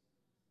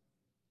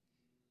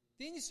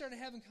 Then you started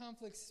having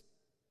conflicts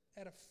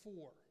at a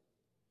 4,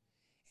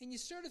 and you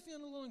started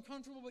feeling a little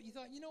uncomfortable, but you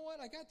thought, you know what,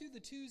 I got through the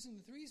 2s and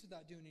the 3s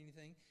without doing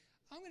anything.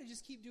 I'm going to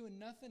just keep doing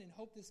nothing and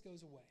hope this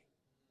goes away.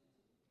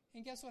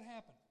 And guess what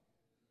happened?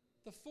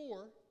 The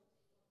 4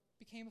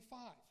 became a 5.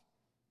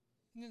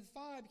 And then the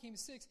 5 became a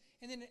 6.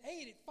 And then at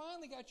 8, it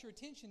finally got your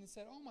attention and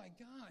said, oh my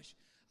gosh,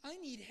 I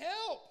need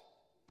help.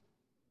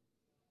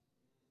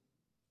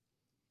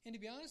 And to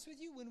be honest with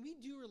you, when we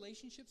do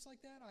relationships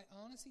like that, I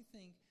honestly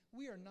think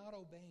we are not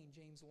obeying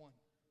James 1,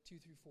 2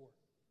 through 4.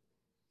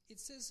 It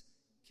says,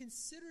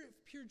 consider it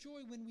pure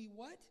joy when we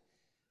what?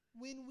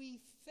 When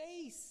we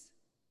face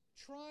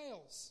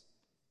trials.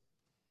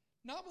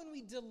 Not when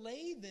we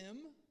delay them.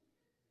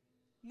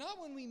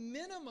 Not when we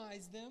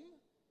minimize them.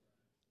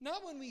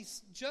 Not when we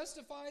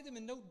justify them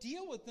and don't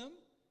deal with them.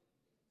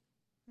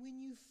 When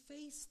you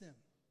face them.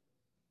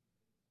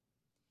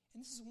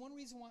 And this is one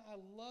reason why I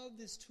love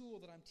this tool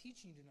that I'm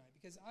teaching you tonight,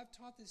 because I've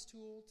taught this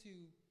tool to,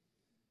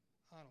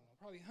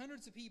 probably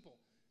hundreds of people.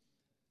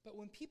 But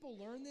when people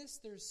learn this,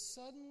 there's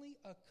suddenly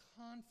a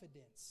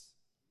confidence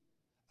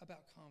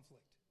about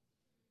conflict.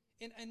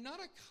 And not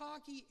a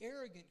cocky,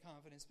 arrogant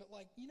confidence, but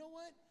like, you know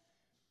what?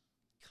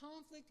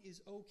 Conflict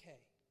is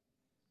okay.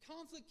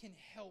 Conflict can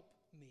help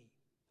me.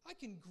 I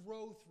can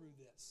grow through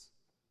this.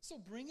 So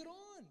bring it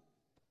on.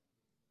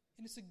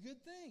 And it's a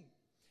good thing.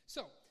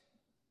 So,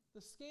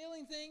 the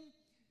scaling thing,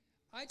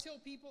 I tell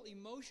people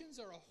emotions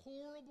are a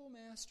horrible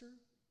master,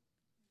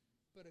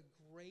 but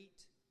a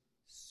great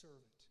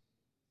servant.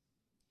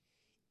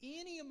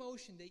 Any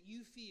emotion that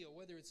you feel,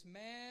 whether it's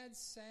mad,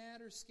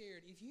 sad, or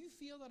scared, if you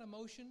feel that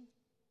emotion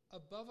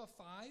above a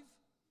 5,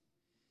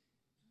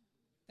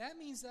 that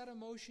means that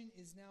emotion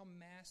is now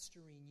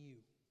mastering you.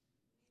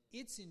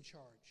 It's in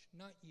charge,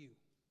 not you.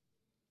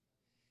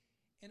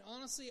 And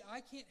honestly,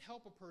 I can't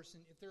help a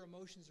person if their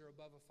emotions are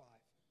above a 5.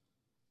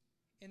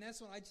 And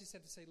that's when I just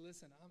have to say,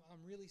 listen,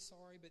 I'm really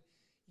sorry, but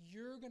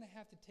you're going to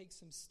have to take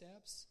some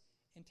steps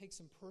and take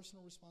some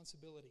personal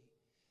responsibility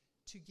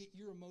to get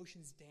your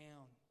emotions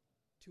down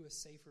to a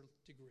safer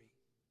degree.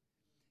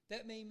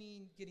 That may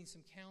mean getting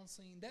some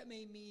counseling. That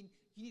may mean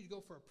you need to go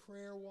for a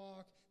prayer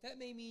walk. That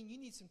may mean you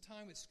need some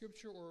time with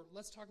Scripture, or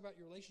let's talk about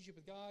your relationship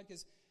with God,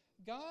 because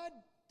God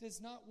does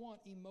not want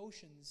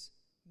emotions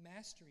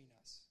mastering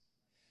us.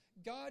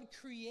 God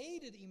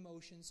created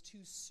emotions to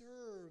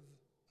serve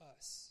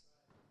us.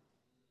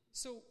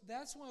 So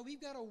that's why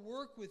we've got to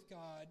work with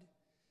God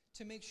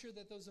to make sure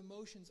that those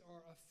emotions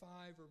are a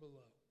 5 or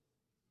below.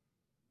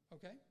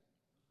 Okay?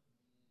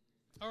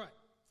 All right.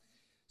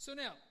 So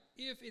now,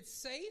 if it's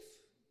safe,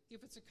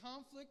 if it's a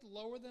conflict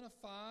lower than a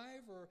 5,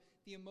 or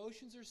the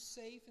emotions are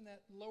safe in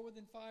that lower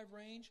than 5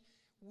 range,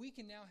 we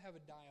can now have a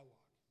dialogue.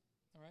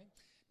 All right?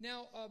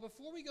 Now,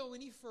 before we go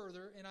any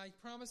further, and I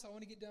promise I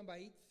want to get done by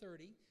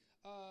 8:30,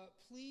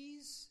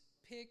 please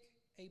pick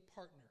a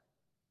partner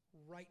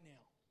right now.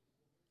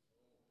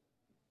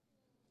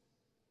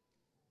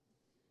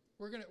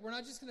 We're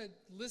not just going to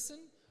listen.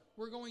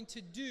 We're going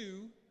to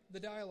do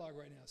the dialogue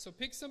right now. So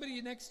pick somebody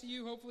next to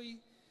you, hopefully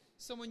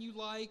someone you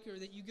like or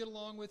that you get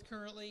along with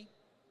currently.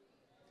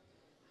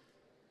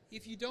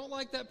 If you don't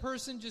like that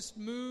person, just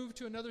move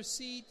to another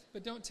seat,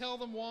 but don't tell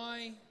them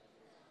why.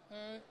 All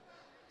right?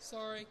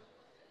 Sorry.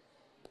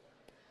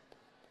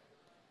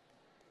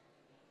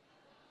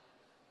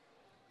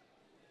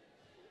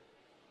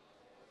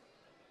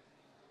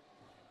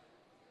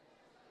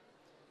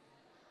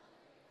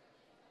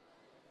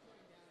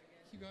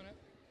 going up?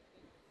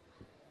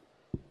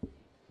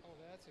 Oh,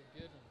 that's a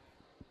good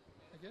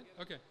one. Good?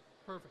 Okay,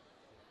 perfect.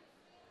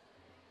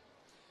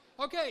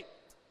 Okay.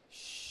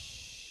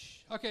 Shh.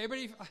 Okay,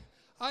 everybody,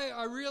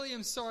 I really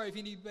am sorry if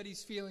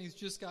anybody's feelings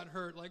just got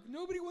hurt. Like,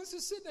 nobody wants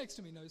to sit next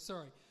to me. No,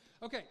 sorry.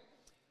 Okay.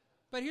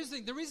 But here's the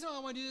thing. The reason I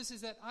want to do this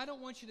is that I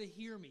don't want you to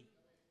hear me.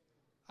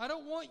 I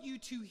don't want you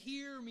to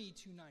hear me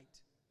tonight.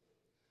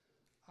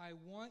 I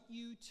want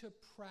you to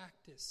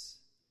practice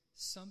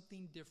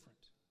something different.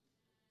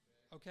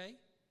 Okay?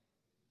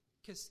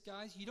 Because,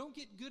 guys, you don't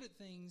get good at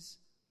things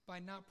by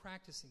not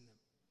practicing them.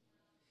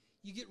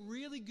 You get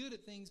really good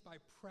at things by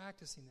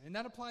practicing them. And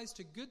that applies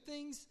to good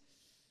things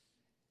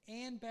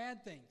and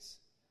bad things.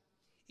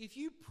 If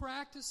you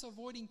practice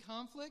avoiding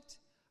conflict,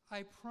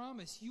 I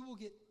promise you will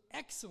get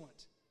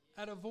excellent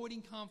at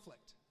avoiding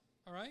conflict.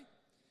 All right?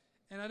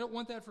 And I don't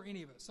want that for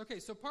any of us. Okay,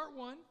 so part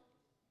one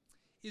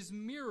is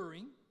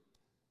mirroring,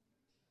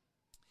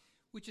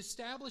 which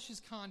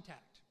establishes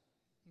contact.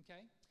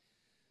 Okay?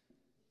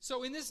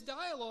 So in this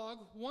dialogue,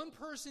 one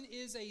person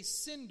is a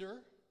sender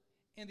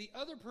and the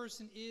other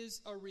person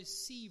is a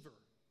receiver.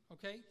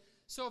 Okay?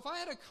 So if I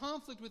had a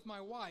conflict with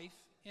my wife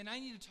and I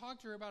need to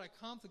talk to her about a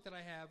conflict that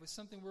I have with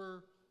something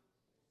we're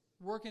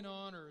working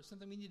on or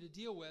something we need to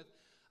deal with,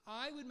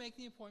 I would make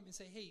the appointment and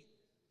say, hey,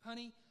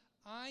 honey,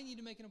 I need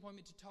to make an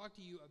appointment to talk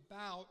to you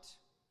about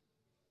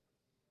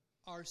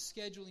our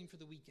scheduling for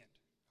the weekend.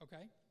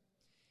 Okay?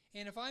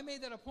 And if I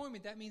made that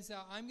appointment, that means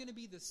that I'm going to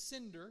be the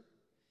sender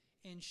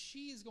and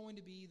she is going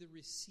to be the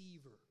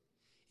receiver.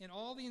 And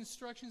all the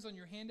instructions on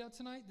your handout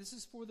tonight, this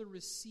is for the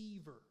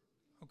receiver.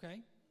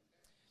 Okay?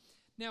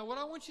 Now, what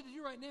I want you to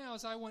do right now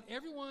is I want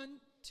everyone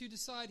to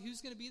decide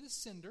who's going to be the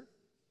sender.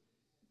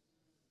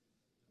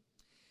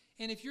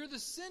 And if you're the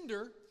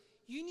sender,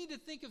 you need to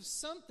think of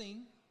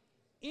something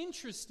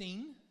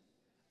interesting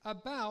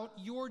about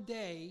your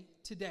day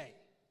today.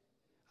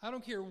 I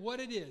don't care what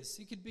it is.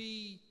 It could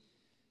be,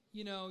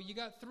 you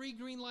got 3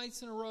 green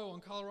lights in a row on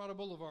Colorado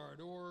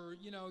Boulevard, or,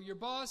 your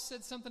boss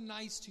said something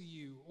nice to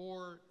you,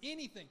 or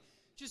anything.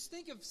 Just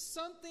think of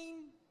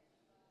something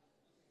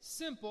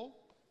simple,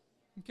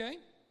 okay?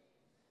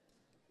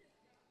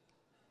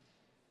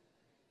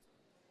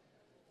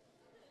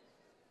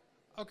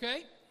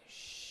 Okay?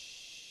 Shh.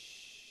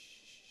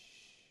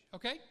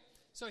 Okay?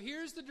 So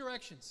here's the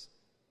directions.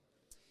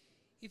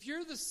 If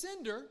you're the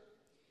sender,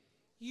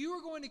 you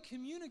are going to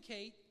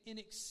communicate in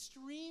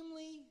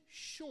extremely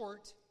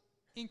short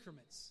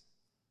increments,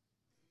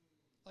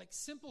 like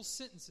simple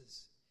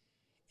sentences.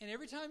 And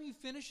every time you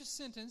finish a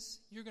sentence,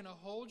 you're going to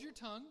hold your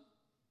tongue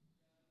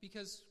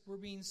because we're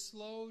being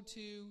slow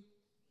to,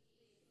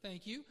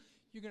 thank you.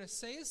 You're going to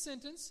say a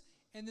sentence,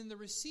 and then the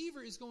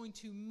receiver is going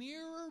to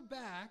mirror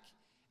back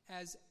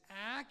as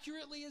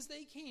accurately as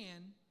they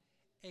can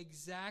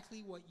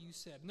exactly what you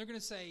said. And they're going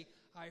to say,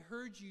 I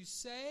heard you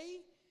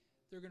say.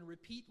 They're going to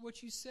repeat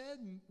what you said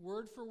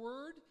word for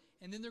word,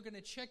 and then they're going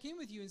to check in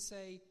with you and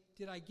say,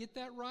 did I get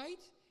that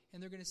right?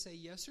 And they're going to say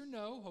yes or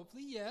no,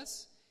 hopefully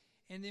yes.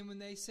 And then when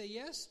they say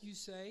yes, you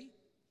say,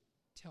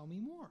 tell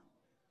me more.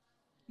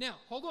 Now,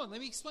 hold on.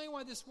 Let me explain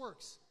why this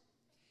works.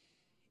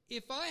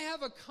 If I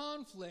have a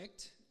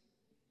conflict,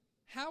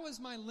 how is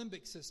my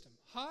limbic system?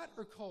 Hot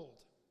or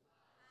cold?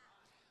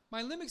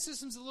 My limbic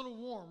system's a little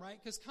warm, right?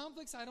 Because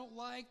conflicts I don't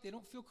like. They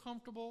don't feel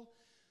comfortable.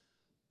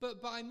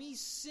 But by me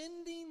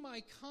sending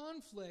my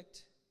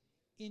conflict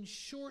in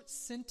short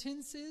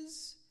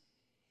sentences,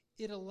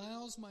 it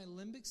allows my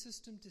limbic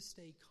system to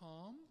stay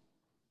calm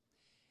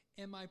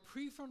and my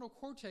prefrontal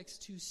cortex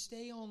to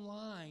stay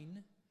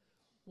online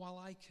while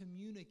I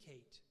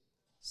communicate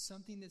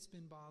something that's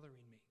been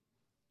bothering me.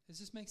 Does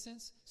this make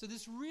sense? So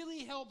this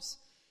really helps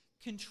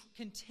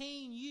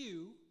contain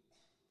you,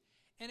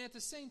 and at the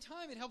same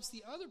time, it helps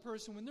the other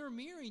person when they're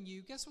mirroring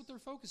you. Guess what they're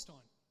focused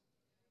on?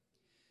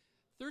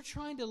 They're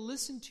trying to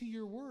listen to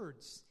your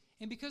words.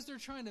 And because they're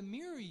trying to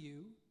mirror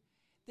you,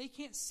 they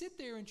can't sit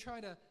there and try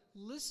to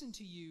listen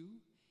to you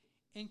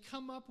and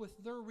come up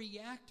with their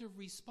reactive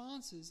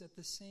responses at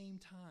the same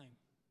time.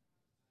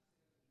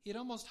 It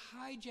almost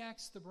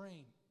hijacks the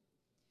brain.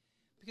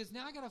 Because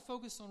now I got to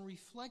focus on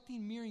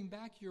reflecting, mirroring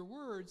back your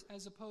words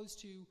as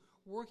opposed to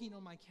working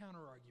on my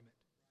counter-argument.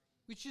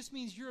 Which just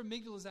means your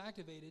amygdala is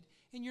activated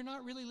and you're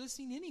not really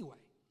listening anyway.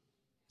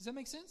 Does that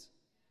make sense?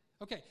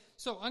 Okay,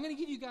 so I'm going to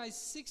give you guys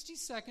 60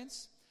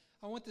 seconds.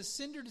 I want the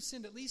sender to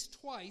send at least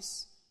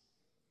twice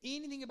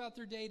anything about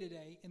their day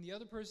today, and the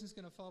other person's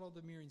going to follow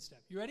the mirroring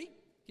step. You ready?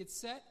 Get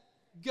set.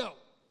 Go.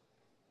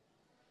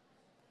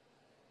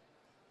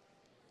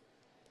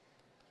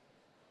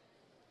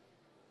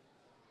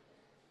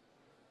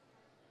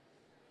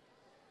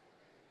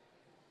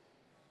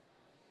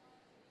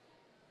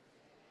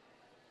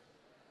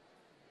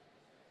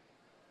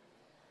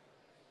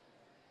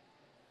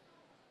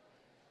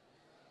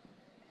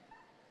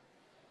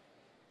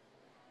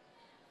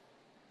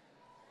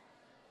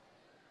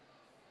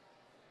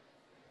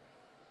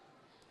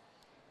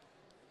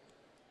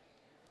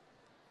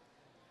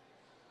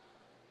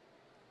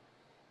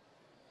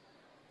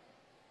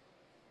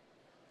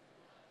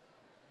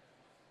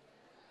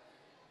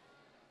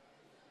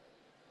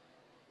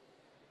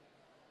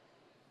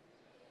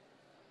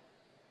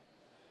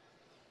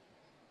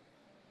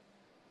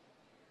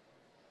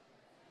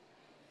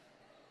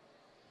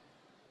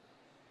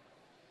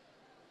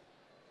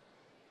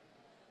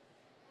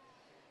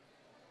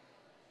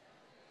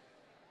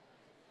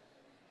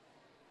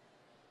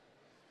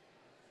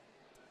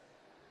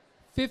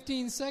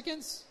 15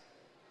 seconds.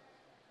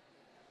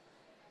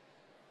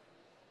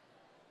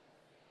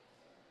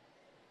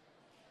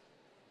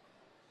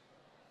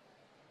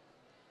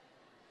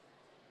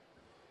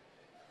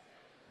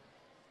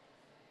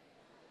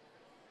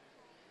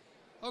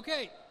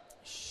 Okay.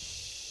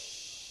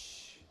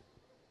 Shh.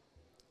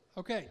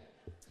 Okay.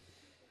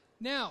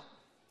 Now,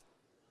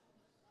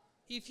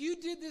 if you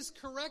did this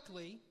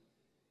correctly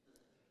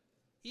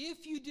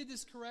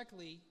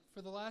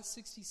for the last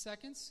 60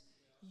 seconds,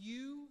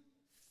 you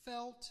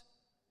felt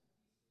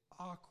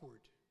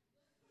awkward.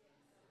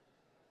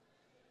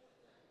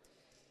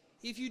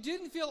 If you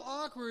didn't feel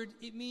awkward,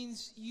 it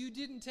means you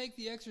didn't take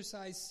the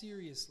exercise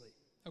seriously,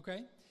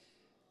 okay?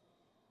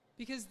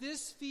 Because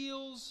this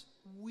feels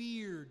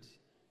weird.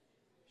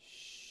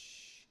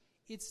 Shh.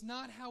 It's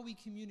not how we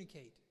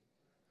communicate,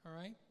 all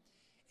right?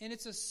 And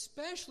it's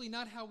especially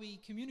not how we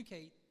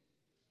communicate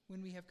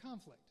when we have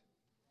conflict.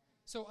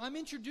 So I'm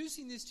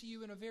introducing this to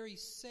you in a very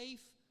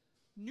safe,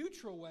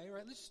 neutral way,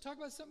 right? Let's just talk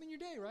about something in your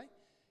day, right?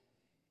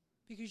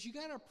 Because you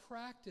got to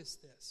practice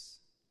this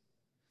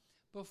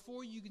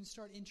before you can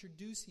start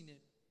introducing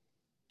it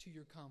to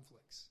your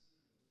conflicts.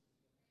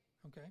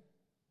 Okay?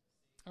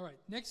 All right,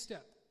 next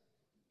step.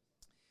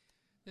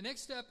 The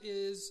next step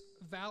is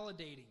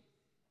validating.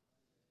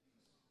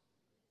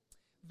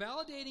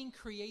 Validating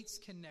creates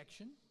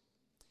connection.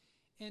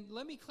 And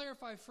let me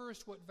clarify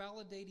first what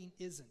validating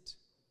isn't.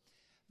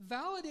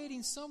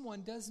 Validating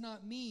someone does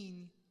not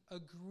mean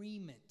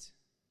agreement.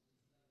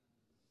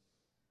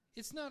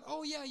 It's not,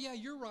 oh, yeah,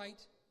 you're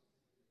right.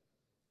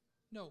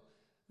 No,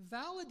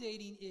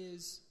 validating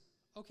is,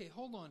 okay,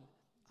 hold on.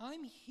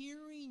 I'm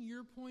hearing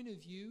your point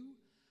of view.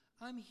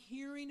 I'm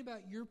hearing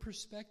about your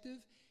perspective.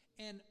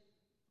 And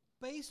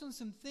based on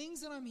some things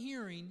that I'm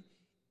hearing,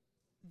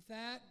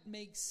 that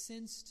makes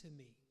sense to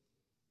me.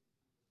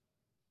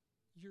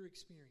 Your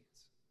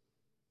experience.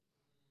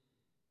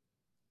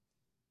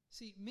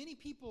 See, many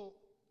people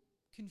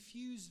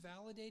confuse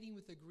validating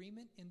with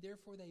agreement, and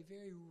therefore they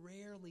very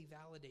rarely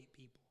validate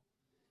people.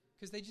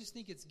 Because they just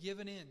think it's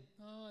given in.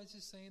 Oh, it's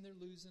just saying they're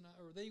losing,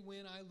 or they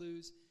win, I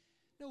lose.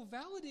 No,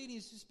 validating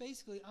is just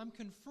basically, I'm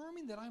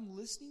confirming that I'm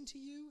listening to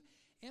you,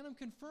 and I'm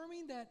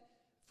confirming that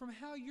from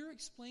how you're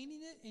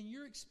explaining it and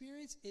your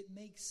experience, it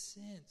makes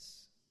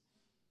sense.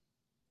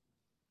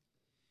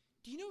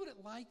 Do you know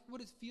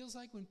what it feels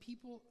like when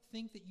people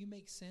think that you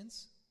make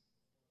sense?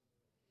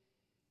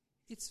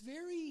 It's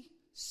very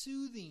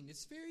soothing.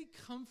 It's very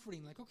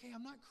comforting. Like, okay,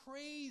 I'm not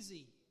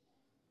crazy.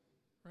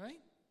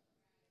 Right?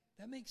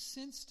 That makes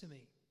sense to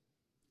me.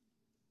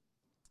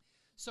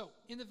 So,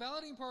 in the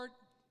validating part,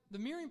 the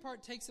mirroring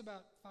part takes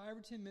about 5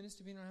 or 10 minutes,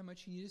 depending on how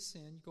much you need to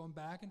send, going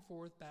back and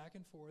forth, back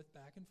and forth,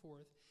 back and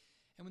forth.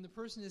 And when the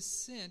person has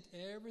sent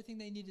everything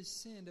they need to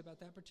send about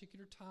that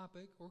particular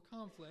topic or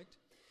conflict,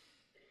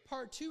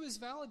 part 2 is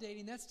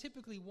validating. That's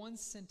typically one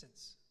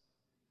sentence.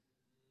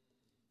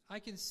 I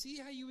can see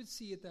how you would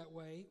see it that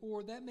way,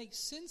 or that makes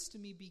sense to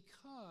me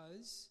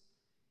because,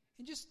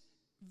 and just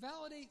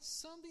validate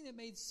something that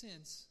made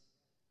sense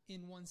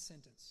in one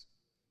sentence.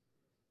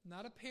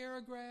 Not a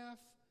paragraph,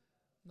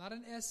 not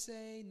an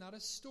essay, not a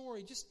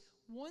story, just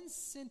one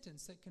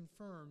sentence that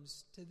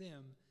confirms to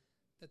them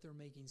that they're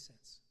making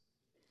sense.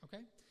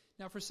 Okay?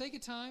 Now, for sake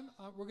of time,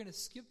 we're going to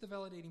skip the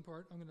validating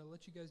part. I'm going to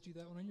let you guys do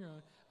that one on your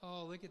own.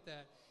 Oh, look at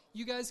that.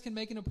 You guys can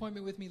make an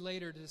appointment with me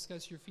later to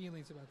discuss your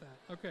feelings about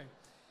that. Okay.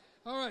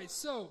 All right,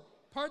 so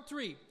part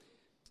 3.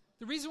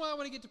 The reason why I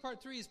want to get to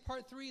part 3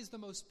 is the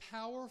most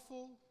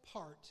powerful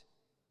part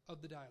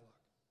of the dialogue.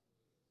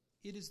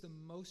 It is the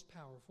most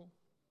powerful.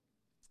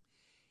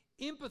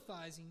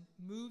 Empathizing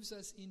moves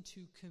us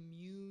into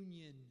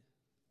communion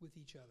with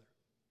each other.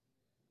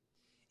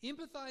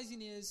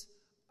 Empathizing is,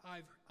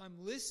 I'm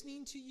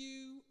listening to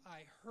you,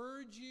 I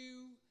heard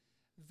you,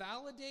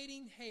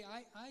 validating, hey,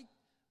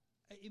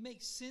 it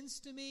makes sense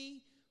to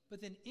me,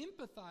 but then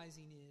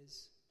empathizing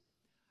is,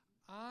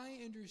 I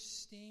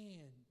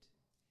understand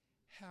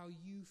how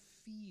you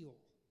feel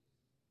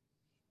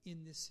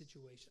in this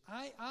situation.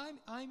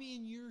 I'm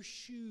in your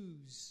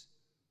shoes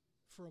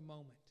for a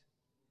moment.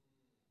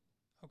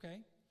 Okay?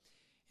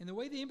 And the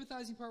way the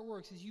empathizing part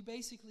works is you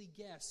basically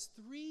guess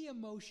 3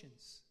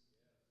 emotions,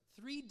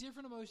 3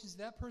 different emotions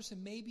that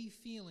person may be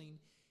feeling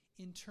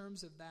in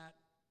terms of that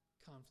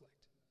conflict.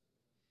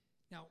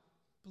 Now,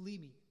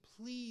 believe me,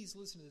 please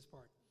listen to this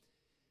part.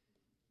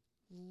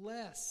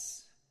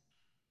 Less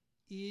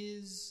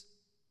is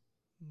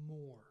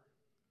more.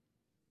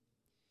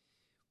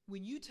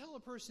 When you tell a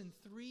person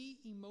 3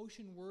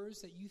 emotion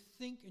words that you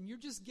think, and you're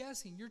just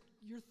guessing,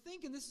 you're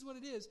thinking this is what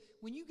it is.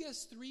 When you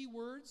guess 3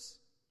 words,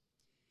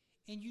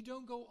 and you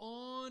don't go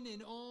on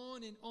and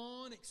on and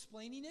on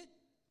explaining it,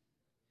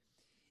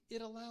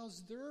 it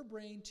allows their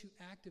brain to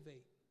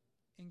activate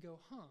and go,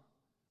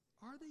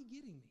 are they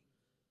getting me?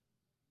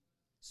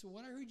 So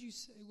what I heard you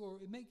say,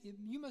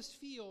 you must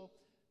feel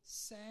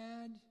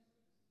sad,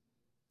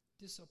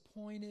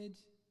 disappointed,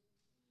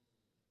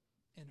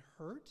 and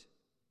hurt.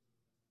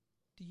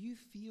 Do you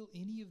feel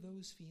any of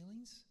those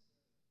feelings?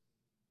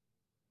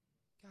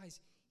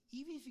 Guys,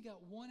 even if you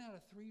got 1 out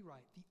of 3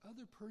 right, the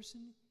other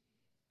person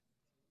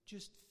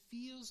just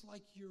feels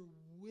like you're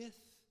with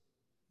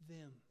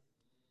them.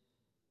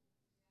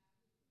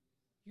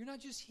 You're not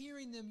just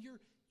hearing them, you're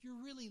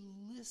really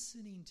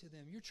listening to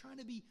them. You're trying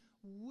to be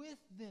with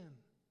them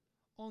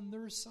on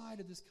their side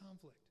of this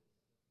conflict.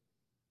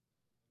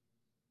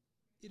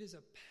 It is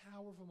a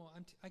powerful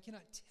moment. I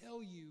cannot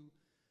tell you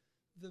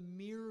the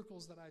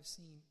miracles that I've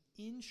seen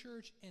in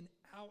church and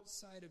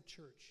outside of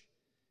church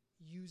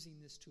using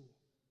this tool.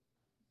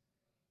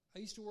 I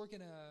used to work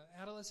in an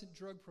adolescent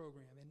drug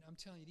program, and I'm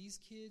telling you, these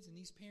kids and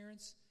these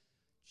parents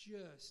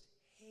just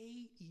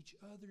hate each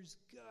other's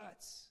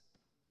guts.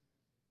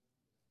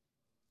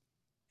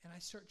 And I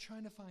start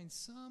trying to find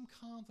some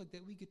conflict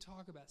that we could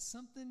talk about,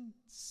 something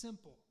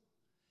simple.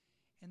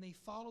 And they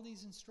follow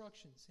these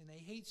instructions, and they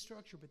hate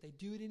structure, but they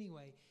do it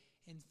anyway.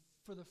 And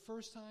for the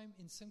first time,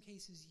 in some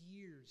cases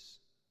years,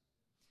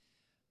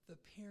 the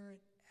parent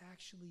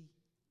actually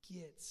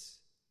gets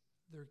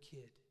their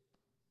kid.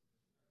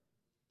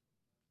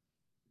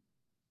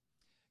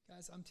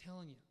 Guys, I'm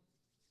telling you,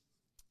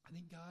 I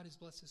think God has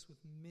blessed us with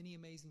many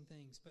amazing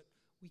things, but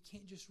we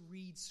can't just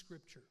read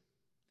Scripture.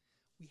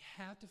 We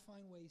have to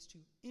find ways to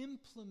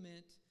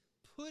implement,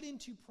 put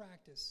into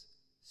practice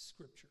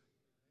Scripture.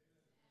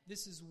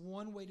 This is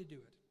one way to do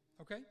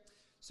it, okay?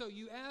 So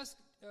you ask,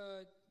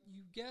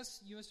 you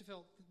guess, you must have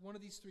felt one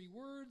of these 3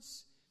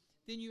 words.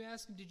 Then you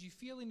ask them, did you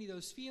feel any of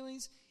those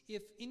feelings?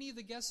 If any of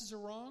the guesses are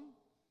wrong,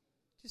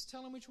 just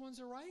tell them which ones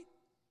are right.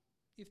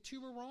 If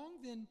 2 are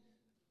wrong, then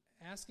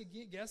ask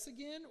again, guess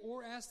again,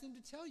 or ask them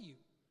to tell you,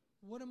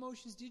 what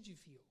emotions did you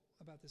feel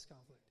about this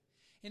conflict?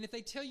 And if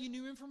they tell you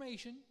new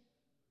information,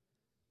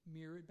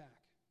 mirror it back.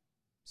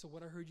 So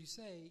what I heard you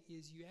say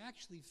is you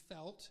actually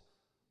felt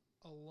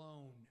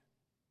alone,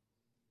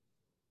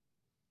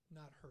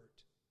 not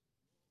hurt.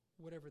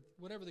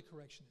 Whatever the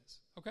correction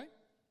is. Okay?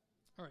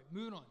 All right,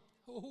 moving on.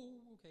 Oh,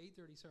 okay,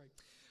 8:30, sorry.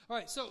 All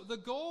right, so the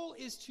goal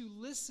is to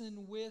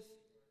listen with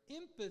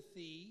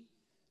empathy,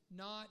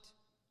 not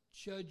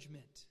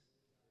judgment.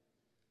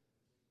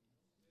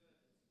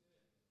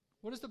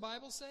 What does the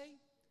Bible say?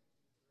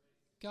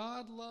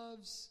 God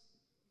loves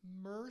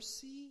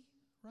mercy,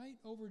 right,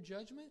 over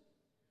judgment.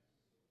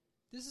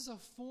 This is a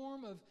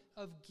form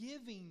of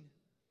giving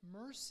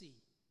mercy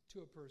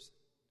to a person.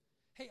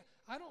 Hey,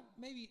 I don't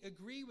maybe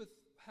agree with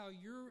how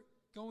you're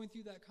going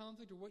through that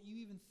conflict or what you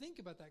even think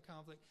about that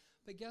conflict,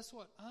 but guess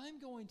what? I'm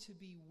going to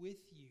be with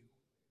you.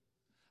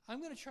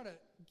 I'm going to try to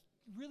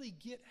really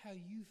get how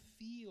you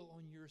feel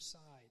on your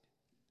side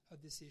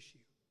of this issue.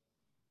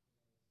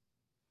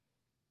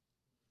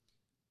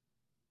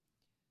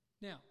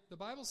 Now, the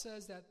Bible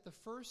says that the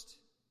first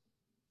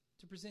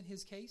to present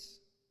his case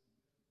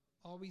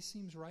always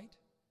seems right.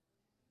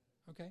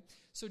 Okay?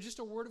 So just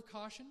a word of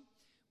caution.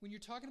 When you're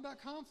talking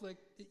about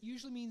conflict, it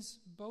usually means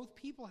both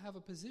people have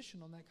a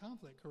position on that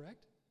conflict,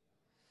 correct?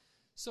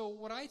 So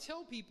what I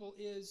tell people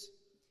is,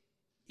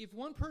 if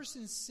one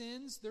person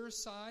sends their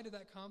side of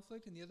that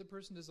conflict and the other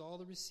person does all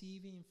the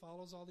receiving and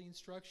follows all the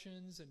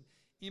instructions and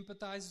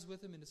empathizes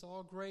with them and it's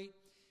all great,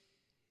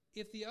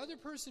 if the other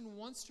person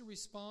wants to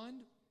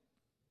respond,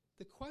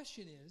 the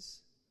question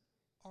is,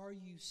 are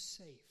you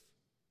safe?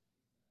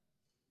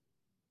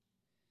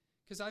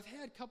 Because I've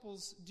had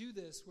couples do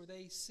this where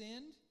they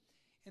sinned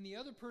and the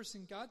other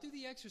person got through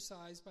the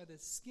exercise by the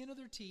skin of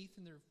their teeth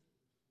and their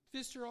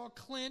fists are all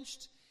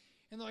clenched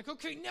and they're like,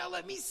 okay, now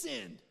let me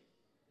sin.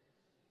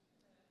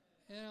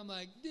 And I'm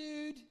like,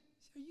 dude,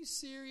 are you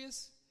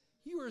serious?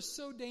 You are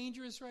so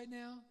dangerous right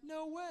now.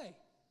 No way.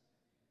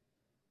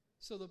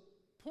 So the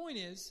point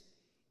is,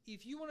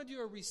 if you want to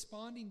do a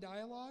responding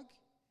dialogue,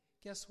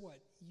 guess what?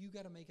 You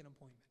got to make an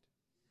appointment.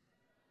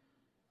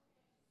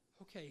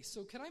 Okay,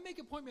 so can I make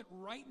an appointment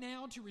right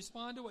now to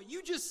respond to what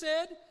you just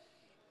said?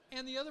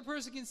 And the other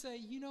person can say,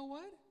 you know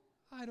what?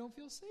 I don't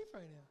feel safe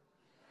right now.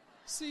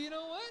 So you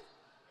know what?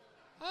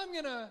 I'm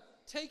going to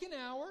take an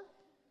hour.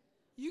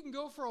 You can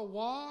go for a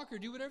walk or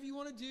do whatever you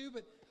want to do,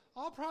 but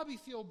I'll probably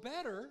feel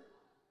better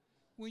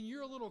when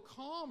you're a little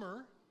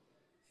calmer.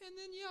 And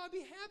then, yeah, I'd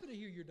be happy to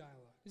hear your dialogue.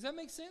 Does that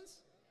make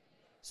sense?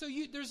 So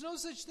there's no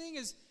such thing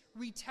as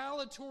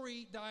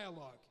retaliatory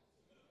dialogue.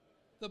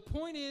 The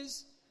point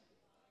is,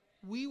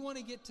 we want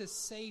to get to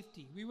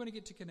safety. We want to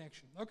get to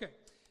connection. Okay.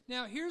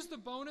 Now, here's the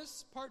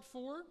bonus. Part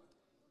 4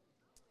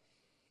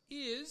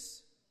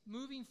 is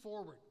moving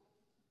forward.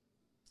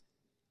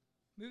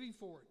 Moving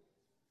forward.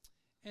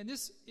 And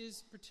this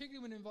is particularly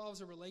when it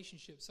involves a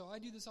relationship. So I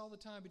do this all the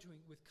time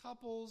with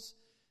couples,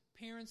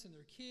 parents and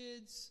their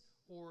kids,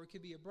 or it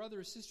could be a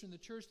brother or sister in the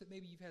church that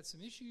maybe you've had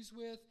some issues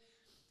with.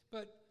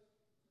 But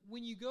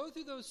when you go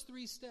through those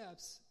 3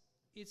 steps,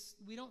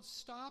 we don't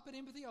stop at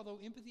empathy, although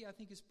empathy I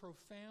think is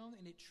profound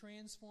and it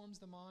transforms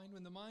the mind.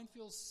 When the mind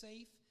feels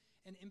safe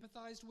and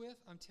empathized with,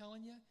 I'm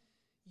telling you,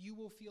 you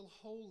will feel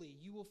holy.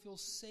 You will feel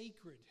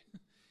sacred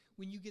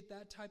when you get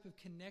that type of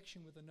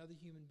connection with another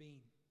human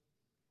being.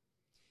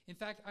 In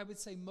fact, I would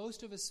say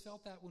most of us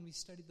felt that when we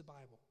studied the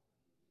Bible.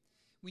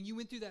 When you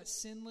went through that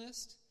sin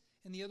list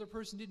and the other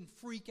person didn't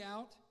freak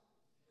out,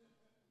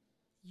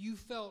 you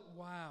felt,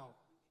 wow,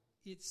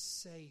 it's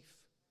safe.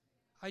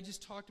 I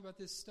just talked about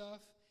this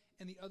stuff,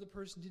 and the other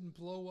person didn't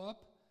blow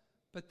up,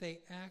 but they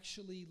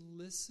actually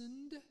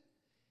listened,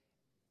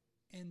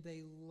 and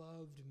they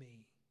loved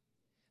me.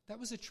 That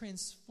was a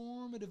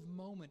transformative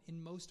moment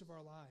in most of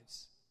our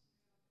lives.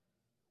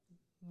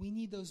 We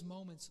need those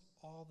moments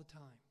all the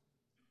time.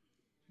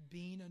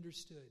 Being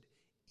understood,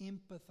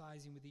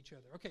 empathizing with each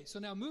other. Okay, so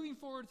now moving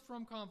forward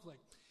from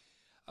conflict.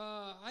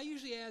 I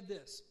usually add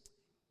this.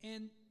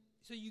 And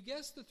so you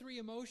guess the 3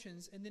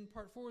 emotions, and then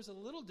part 4 is a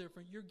little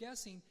different. You're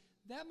guessing,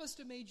 that must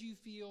have made you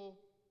feel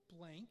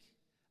blank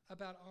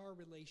about our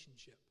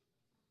relationship.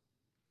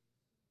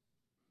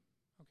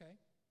 Okay?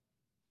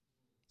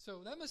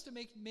 So that must have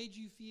made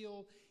you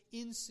feel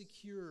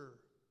insecure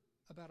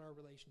about our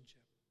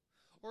relationship.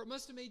 Or it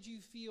must have made you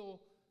feel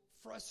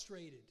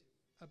frustrated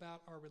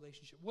about our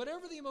relationship.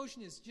 Whatever the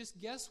emotion is, just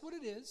guess what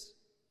it is.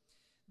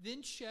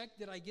 Then check,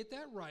 did I get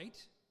that right?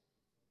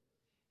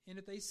 And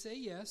if they say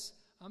yes,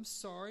 I'm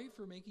sorry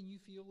for making you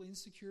feel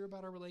insecure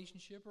about our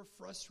relationship or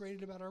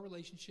frustrated about our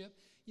relationship.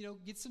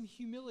 Get some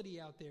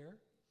humility out there.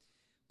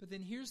 But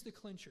then here's the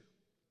clincher.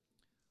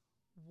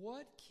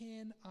 What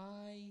can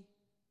I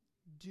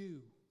do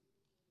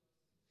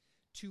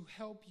to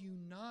help you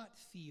not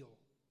feel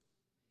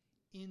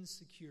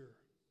insecure,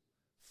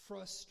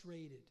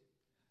 frustrated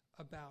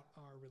about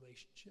our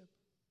relationship?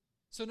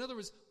 So in other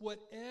words,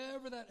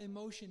 whatever that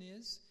emotion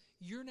is,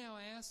 you're now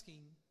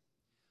asking,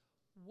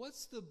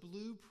 what's the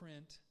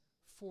blueprint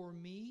for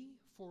me,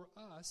 for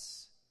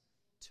us,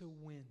 to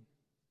win?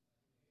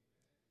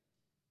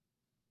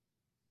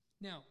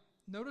 Now,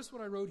 notice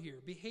what I wrote here.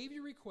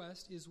 Behavior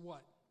request is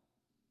what?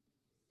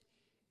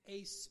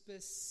 A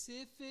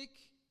specific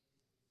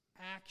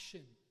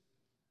action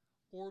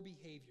or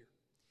behavior.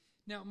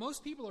 Now,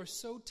 most people are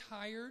so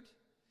tired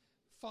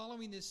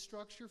following this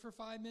structure for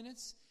 5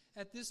 minutes.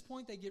 At this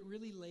point, they get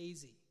really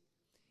lazy.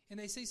 And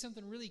they say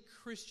something really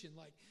Christian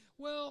like,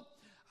 well,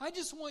 I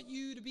just want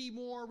you to be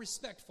more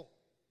respectful.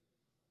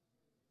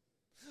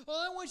 Well,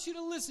 I want you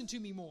to listen to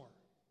me more.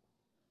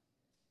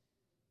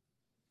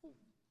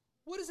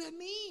 What does that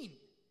mean?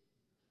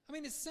 I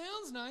mean, it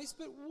sounds nice,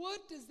 but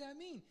what does that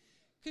mean?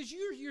 Because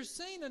you're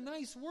saying a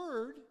nice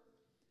word,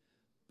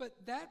 but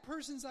that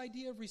person's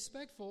idea of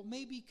respectful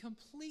may be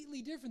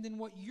completely different than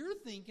what you're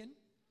thinking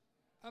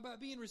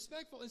about being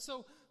respectful. And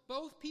so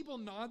both people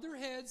nod their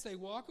heads, they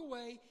walk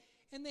away,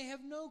 and they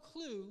have no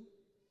clue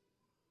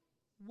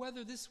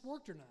whether this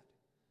worked or not.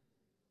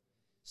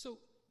 So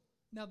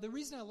now the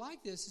reason I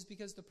like this is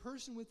because the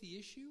person with the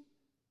issue,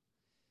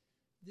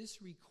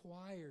 this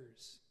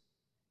requires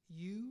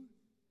you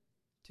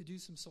to do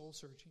some soul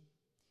searching.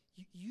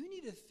 You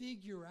need to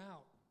figure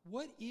out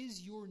what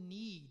is your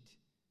need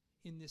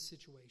in this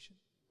situation.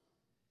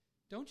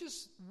 Don't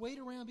just wait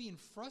around being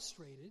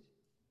frustrated.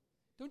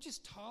 Don't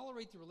just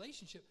tolerate the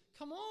relationship.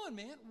 Come on,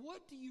 man.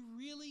 What do you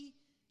really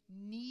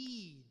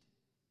need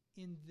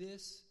in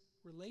this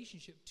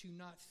relationship to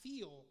not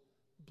feel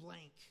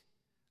blank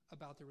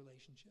about the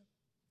relationship?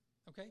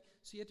 Okay?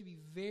 So you have to be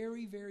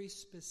very, very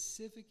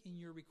specific in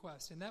your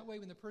request. And that way,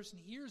 when the person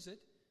hears it,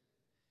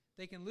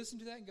 they can listen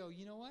to that and go,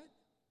 you know what?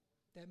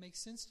 That makes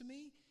sense to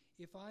me.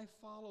 If I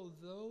follow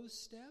those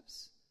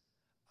steps,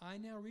 I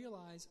now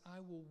realize I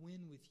will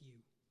win with you.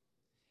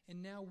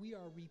 And now we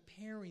are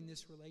repairing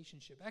this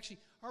relationship. Actually,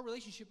 our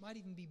relationship might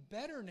even be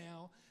better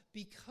now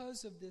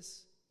because of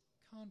this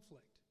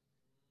conflict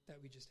that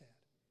we just had.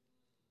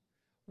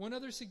 One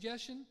other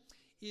suggestion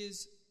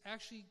is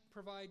actually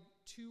provide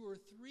 2 or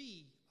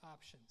 3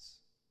 options.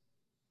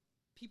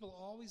 People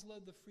always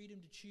love the freedom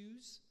to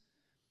choose.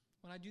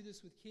 When I do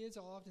this with kids,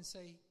 I'll often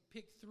say,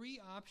 pick 3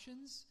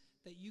 options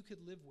that you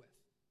could live with.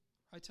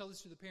 I tell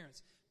this to the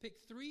parents. Pick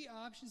 3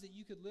 options that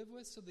you could live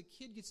with so the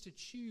kid gets to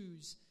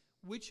choose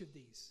which of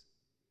these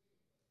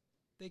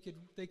they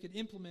could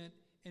implement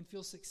and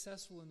feel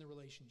successful in the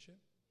relationship.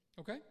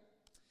 Okay?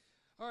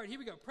 All right, here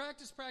we go.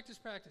 Practice, practice,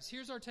 practice.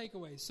 Here's our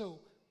takeaway. So,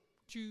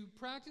 to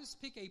practice,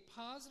 pick a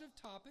positive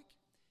topic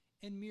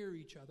and mirror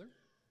each other.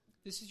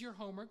 This is your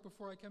homework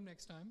before I come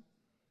next time.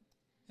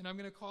 And I'm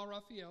going to call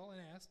Raphael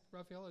and ask,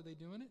 Raphael, are they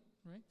doing it?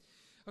 Right?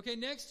 Okay,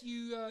 next,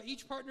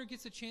 each partner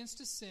gets a chance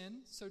to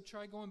sin. So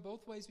try going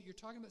both ways, but you're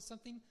talking about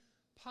something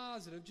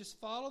positive. Just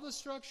follow the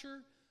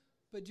structure,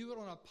 but do it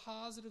on a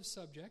positive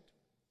subject.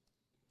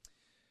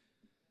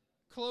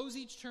 Close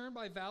each turn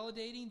by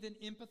validating, then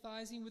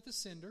empathizing with the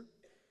sender.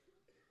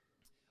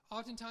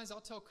 Oftentimes,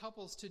 I'll tell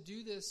couples to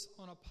do this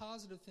on a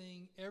positive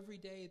thing every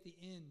day at the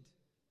end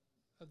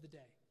of the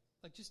day.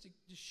 Like just to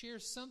share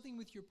something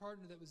with your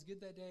partner that was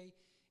good that day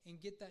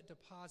and get that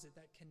deposit,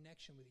 that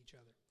connection with each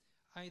other.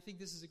 I think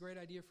this is a great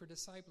idea for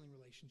discipling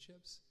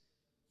relationships.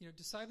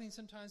 Discipling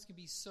sometimes can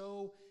be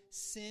so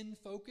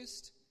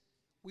sin-focused,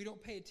 we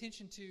don't pay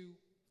attention to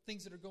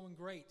things that are going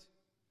great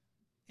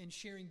and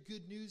sharing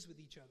good news with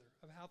each other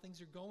of how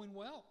things are going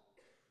well,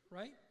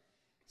 right?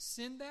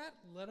 Send that,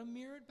 let them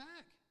mirror it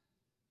back.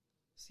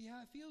 See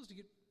how it feels to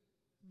get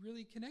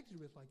really connected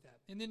with like that.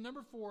 And then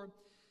number 4,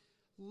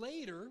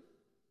 later,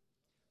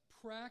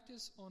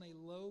 practice on a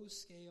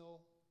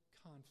low-scale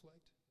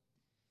conflict.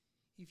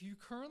 If you're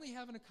currently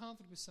having a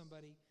conflict with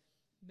somebody,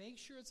 make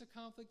sure it's a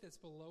conflict that's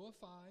below a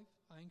 5.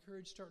 I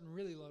encourage starting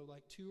really low,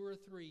 like 2 or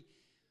 3.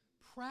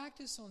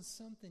 Practice on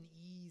something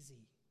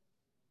easy.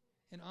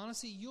 And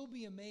honestly, you'll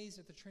be amazed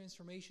at the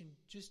transformation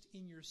just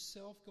in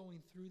yourself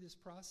going through this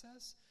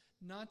process,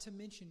 not to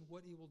mention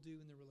what it will do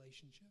in the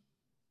relationship.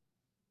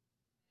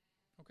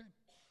 Okay.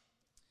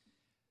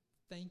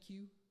 Thank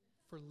you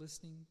for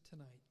listening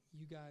tonight.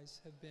 You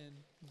guys have been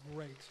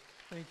great.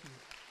 Thank you.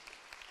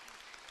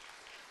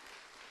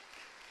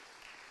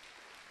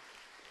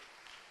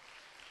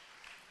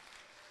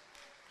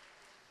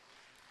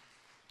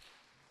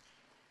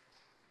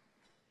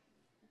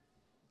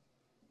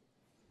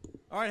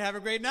 All right, have a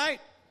great night.